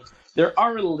that like there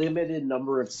are a limited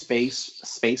number of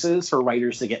spaces for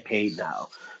writers to get paid now.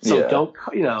 So don't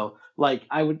like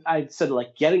I'd said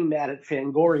like getting mad at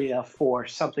Fangoria for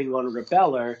something on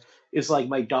Rebeller is like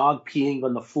my dog peeing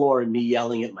on the floor and me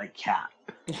yelling at my cat.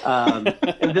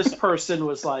 And this person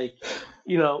was like,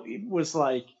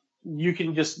 you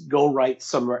can just go write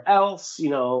somewhere else,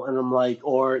 and I'm like,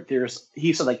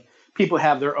 he said like people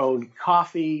have their own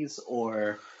coffees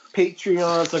or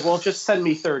Patreons. Like, well, just send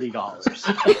me $30.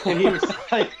 And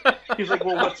he's like,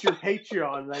 well, what's your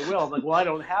Patreon? And I will. I'm like, well, I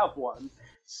don't have one.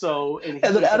 So, and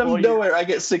then out of nowhere, I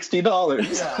get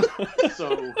 $60. Yeah.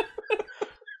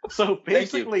 So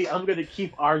basically, I'm going to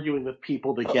keep arguing with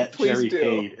people to get Jerry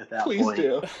paid at that point.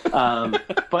 Do.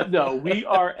 But no, we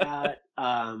are at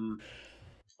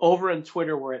over on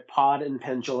Twitter. We're at Pod and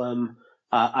Pendulum.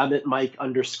 I'm at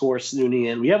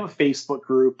Mike_Snoonian. We have a Facebook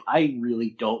group. I really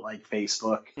don't like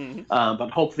Facebook, but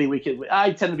hopefully we can.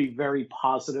 I tend to be very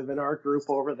positive in our group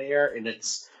over there, and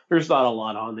there's not a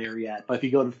lot on there yet. But if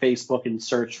you go to Facebook and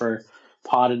search for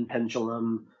Pod and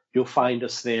Pendulum, you'll find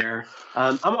us there.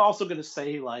 I'm also going to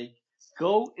say, like,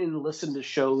 go and listen to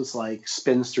shows like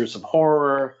Spinsters of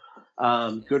Horror,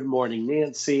 Good Morning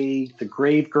Nancy, the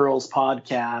Grave Girls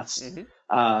podcast,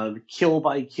 Kill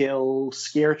by Kill,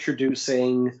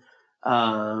 Scaretroducing,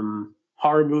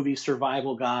 Horror Movie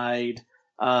Survival Guide,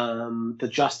 the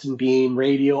Justin Bean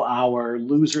Radio Hour,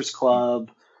 Losers Club,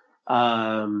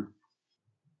 Halloweenies.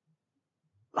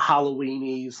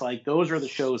 Like, those are the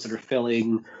shows that are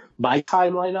filling my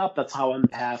timeline up. That's how I'm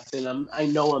passing. I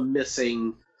know I'm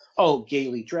missing.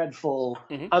 Gaily Dreadful.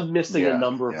 I'm missing a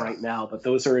number of right now, but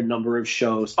those are a number of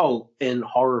shows. And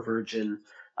Horror Virgin.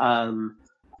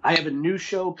 I have a new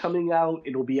show coming out.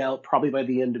 It'll be out probably by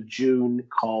the end of June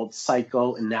called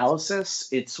Psychoanalysis.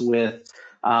 It's with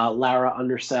Lara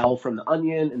Undersell from The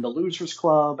Onion and the Losers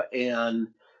Club, and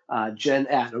Jen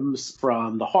Adams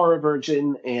from The Horror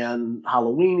Virgin and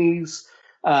Halloweenies.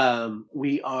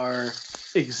 We are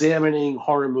examining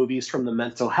horror movies from the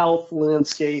mental health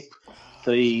landscape.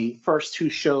 The first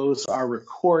 2 shows are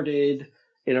recorded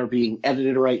and are being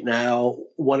edited right now.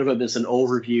 One of them is an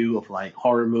overview of like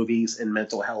horror movies and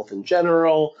mental health in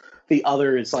general. The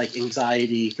other is like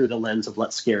anxiety through the lens of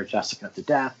Let's Scare Jessica to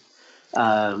Death.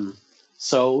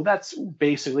 So that's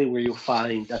basically where you'll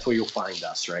find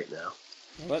us right now.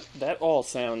 Well, that all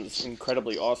sounds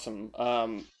incredibly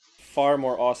awesome. Far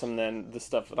more awesome than the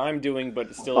stuff that I'm doing,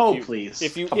 but still, please.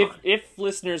 If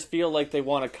listeners feel like they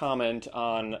want to comment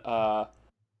on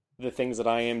the things that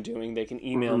I am doing, they can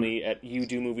email me at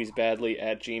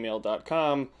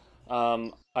youdomoviesbadly@gmail.com.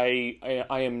 I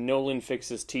am Nolan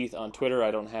Fixes Teeth on Twitter.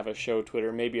 I don't have a show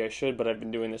Twitter. Maybe I should, but I've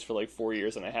been doing this for like 4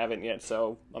 years and I haven't yet,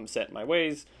 so I'm set in my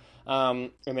ways.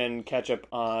 And then catch up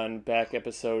on back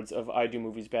episodes of I Do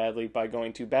Movies Badly by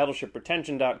going to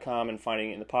battleshippretension.com and finding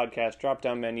it in the podcast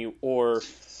drop-down menu, or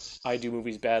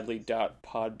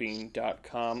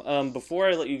idomoviesbadly.podbean.com. Before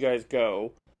I let you guys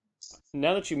go,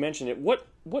 now that you mentioned it, what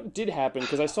did happen?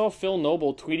 Because I saw Phil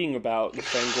Noble tweeting about the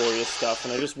Fangoria stuff,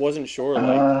 and I just wasn't sure,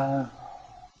 like...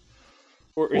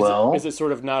 Or is it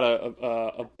sort of not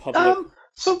a public...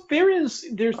 So there's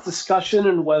discussion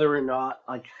on whether or not,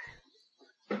 like...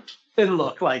 And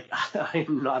look, like,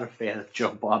 I'm not a fan of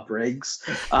Joe Bob Briggs.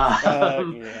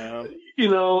 Yeah. You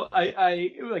know,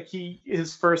 I like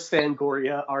his first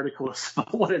Fangoria article is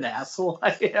about what an asshole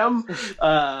I am.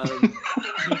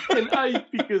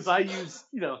 Because I use,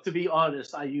 you know, to be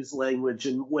honest, I use language,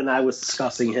 and when I was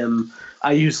discussing him,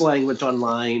 I used language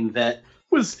online that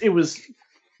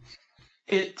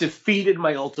it defeated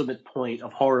my ultimate point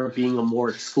of horror being a more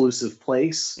exclusive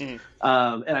place. And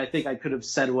I think I could have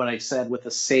said what I said with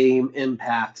the same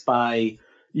impact by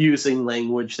using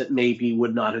language that maybe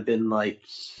would not have been like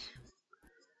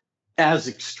as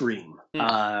extreme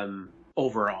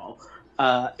overall.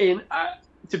 And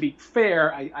to be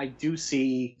fair, I do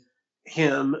see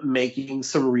him making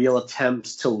some real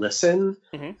attempts to listen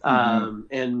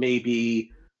and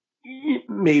maybe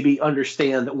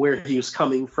understand that where he was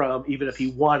coming from, even if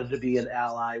he wanted to be an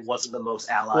ally, wasn't the most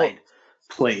allied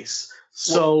place.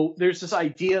 So there's this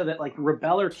idea that, like,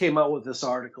 Rebeller came out with this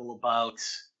article about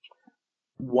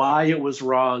why it was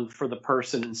wrong for the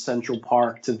person in Central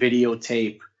Park to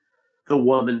videotape the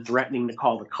woman threatening to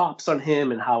call the cops on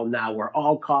him, and how now we're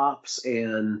all cops,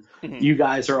 and you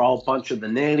guys are all a bunch of the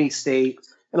nanny state.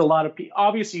 And a lot of people,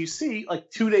 obviously, you see, like,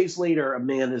 2 days later, a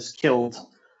man is killed.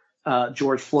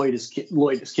 George Floyd is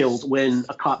killed when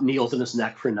a cop kneels in his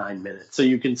neck for 9 minutes. So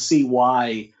you can see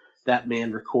why that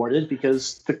man recorded,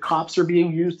 because the cops are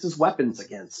being used as weapons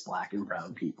against black and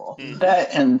brown people.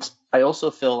 That, and I also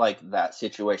feel like that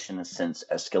situation has since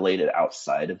escalated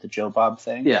outside of the Joe Bob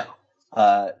thing. Yeah.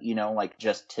 You know, like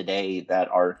just today, that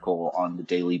article on the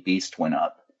Daily Beast went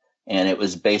up, and it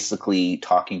was basically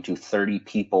talking to 30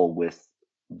 people with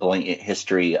blatant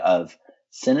history of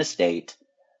Cinestate,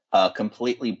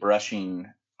 completely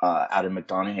brushing Adam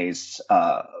McDonaghy's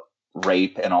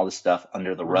rape and all this stuff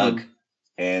under the rug.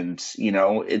 And, you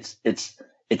know, it's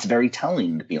very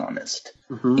telling, to be honest.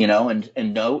 You know,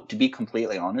 and no, to be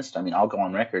completely honest, I mean, I'll go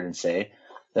on record and say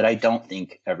that I don't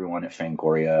think everyone at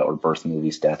Fangoria or Birth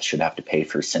Movies Death should have to pay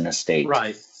for Cinestate.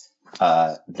 Right.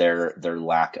 Their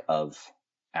lack of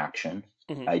action.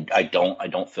 I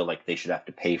don't feel like they should have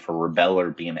to pay for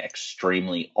Rebeller being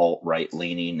extremely alt-right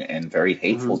leaning and very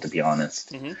hateful, to be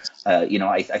honest. You know,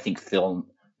 I think Phil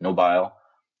Nobile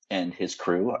and his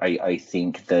crew, I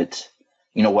think that,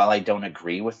 you know, while I don't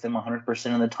agree with them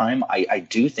 100% of the time, I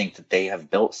do think that they have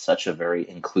built such a very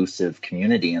inclusive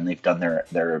community, and they've done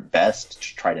their best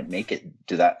to try to make it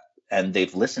do that. And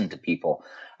they've listened to people.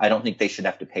 I don't think they should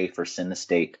have to pay for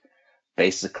Cinestate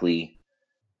basically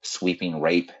sweeping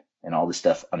rape and all this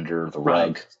stuff under the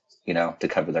rug, you know, to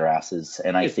cover their asses.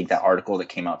 And I think that article that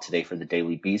came out today for the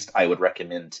Daily Beast, I would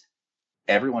recommend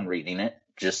everyone reading it,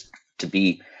 just to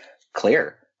be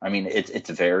clear. I mean,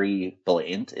 it's very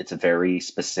blatant. It's very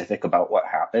specific about what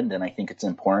happened. And I think it's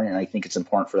important. And I think it's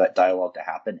important for that dialogue to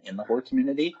happen in the horror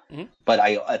community. But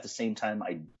at the same time,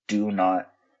 I do not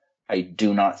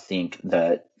think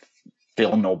that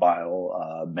Phil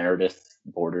Nobile, Meredith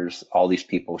Borders, all these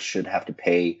people should have to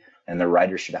pay, and the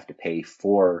writers should have to pay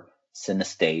for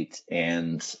Cinestate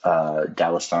and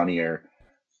Dallasanier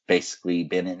basically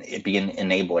being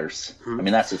enablers. I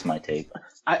mean, that's just my take.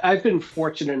 I've been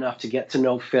fortunate enough to get to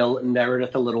know Phil and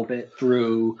Meredith a little bit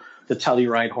through the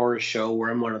Telluride Horror Show,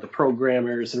 where I'm one of the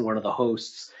programmers and one of the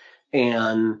hosts.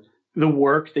 And the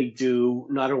work they do,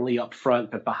 not only up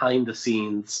front, but behind the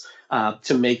scenes,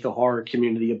 to make the horror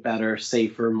community a better,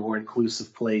 safer, more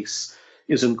inclusive place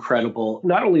is incredible.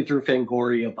 Not only through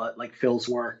Fangoria, but like Phil's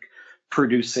work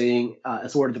producing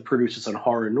as one of the producers on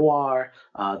Horror Noir,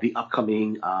 the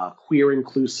upcoming queer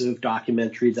inclusive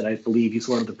documentary that I believe he's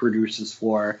one of the producers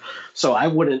for. So I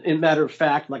wouldn't, in matter of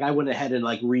fact, like I went ahead and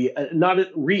like not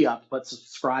re-upped, but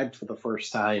subscribed for the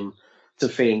first time to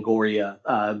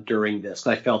Fangoria during this.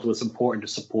 I felt it was important to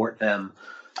support them.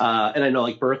 And I know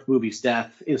like Birth Movies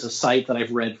Death is a site that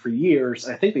I've read for years.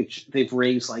 I think they've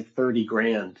raised like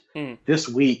 $30,000 this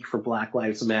week for Black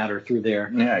Lives Matter through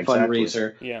their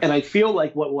fundraiser. Yeah. And I feel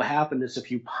like what will happen is if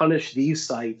you punish these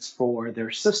sites for their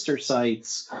sister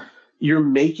sites, you're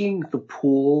making the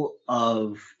pool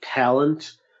of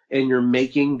talent and you're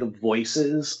making the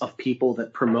voices of people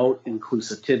that promote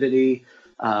inclusivity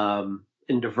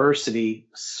and diversity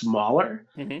smaller,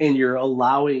 and you're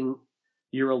allowing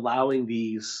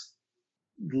these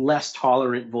less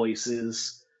tolerant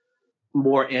voices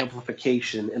more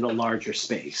amplification in a larger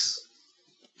space.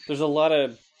 There's a lot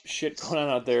of shit going on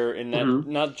out there, and that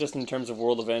not just in terms of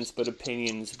world events, but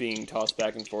opinions being tossed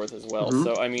back and forth as well.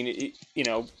 So I mean,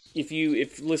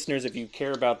 if listeners, if you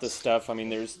care about this stuff, I mean,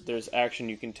 there's action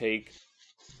you can take.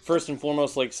 First and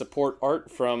foremost, like, support art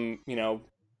from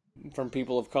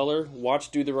people of color.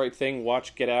 Watch Do the Right Thing.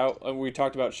 Watch Get Out. We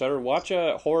talked about Shudder. Watch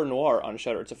a Horror Noir on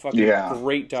Shudder. It's a fucking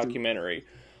great documentary.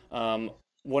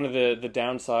 One of the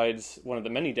downsides, one of the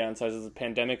many downsides of the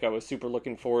pandemic, I was super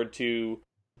looking forward to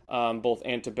both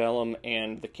Antebellum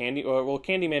and the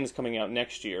Candyman is coming out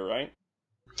next year, right?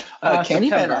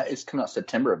 Candyman is coming out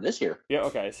September of this year. Yeah,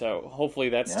 okay, so hopefully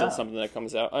that's still something that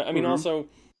comes out. I mean, also,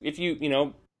 if you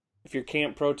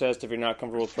can't protest, if you're not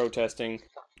comfortable with protesting,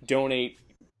 donate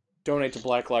to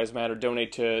Black Lives Matter,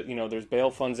 donate to, there's bail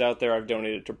funds out there. I've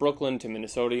donated to Brooklyn, to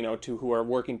Minnesota, to who are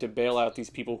working to bail out these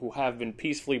people who have been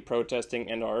peacefully protesting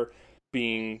and are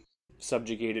being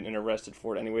subjugated and arrested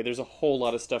for it anyway. There's a whole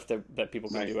lot of stuff that people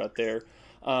can do out there.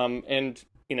 And,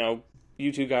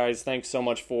 you two guys, thanks so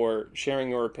much for sharing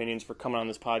your opinions, for coming on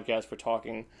this podcast, for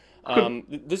talking.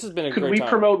 This has been a great time. Could we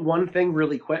promote one thing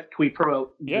really quick? Can we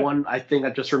promote one, I think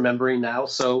I'm just remembering now.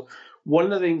 So one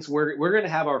of the things we're going to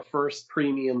have our first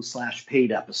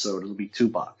premium/paid episode. It'll be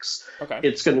 $2. Okay.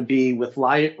 It's going to be with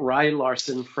Ryan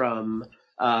Larson from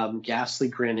Ghastly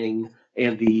Grinning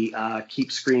and the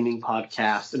Keep Screaming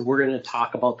podcast, and we're going to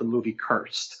talk about the movie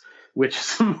Cursed, which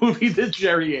is a movie that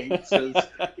Jerry hates.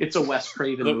 It's a Wes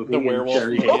Craven movie. The werewolf.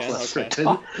 Jerry hates Wes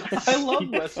Craven. I love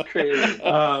Wes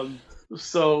Craven.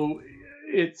 So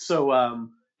it's going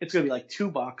to be like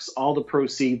 $2. All the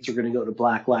proceeds are going to go to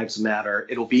Black Lives Matter.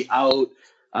 It'll be out.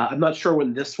 I'm not sure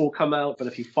when this will come out, but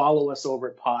if you follow us over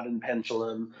at Pod and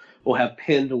Pendulum, we'll have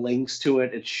pinned links to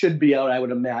it. It should be out, I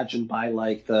would imagine, by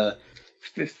like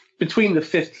between the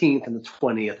 15th and the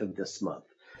 20th of this month.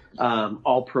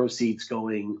 All proceeds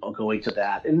going to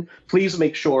that. And please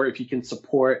make sure, if you can,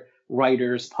 support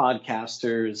writers,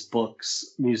 podcasters,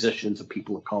 books, musicians, and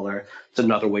people of color. It's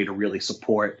another way to really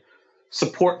support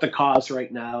the cause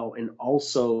right now, and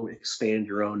also expand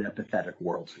your own empathetic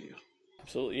worldview.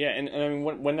 Absolutely, yeah. And I mean,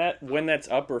 when that's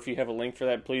up, or if you have a link for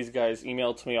that, please, guys,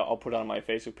 email it to me. I'll put it on my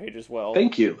Facebook page as well.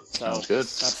 Thank you. Sounds good.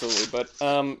 Absolutely.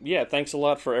 But yeah, thanks a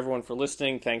lot for everyone for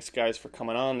listening. Thanks, guys, for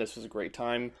coming on. This was a great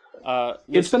time.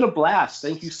 It's been a blast.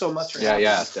 Thank you so much for having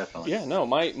us. Definitely. Yeah, no,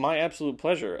 my absolute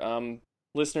pleasure.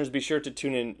 Listeners, be sure to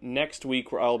tune in next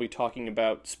week, where I'll be talking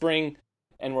about spring,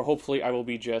 and where hopefully I will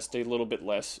be just a little bit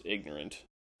less ignorant.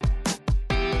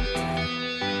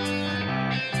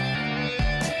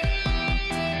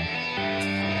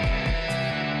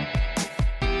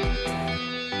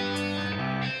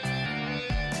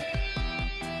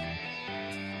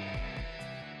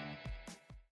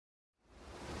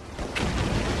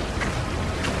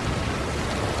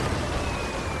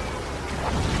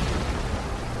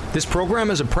 This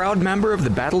program is a proud member of the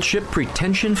Battleship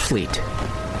Pretension Fleet.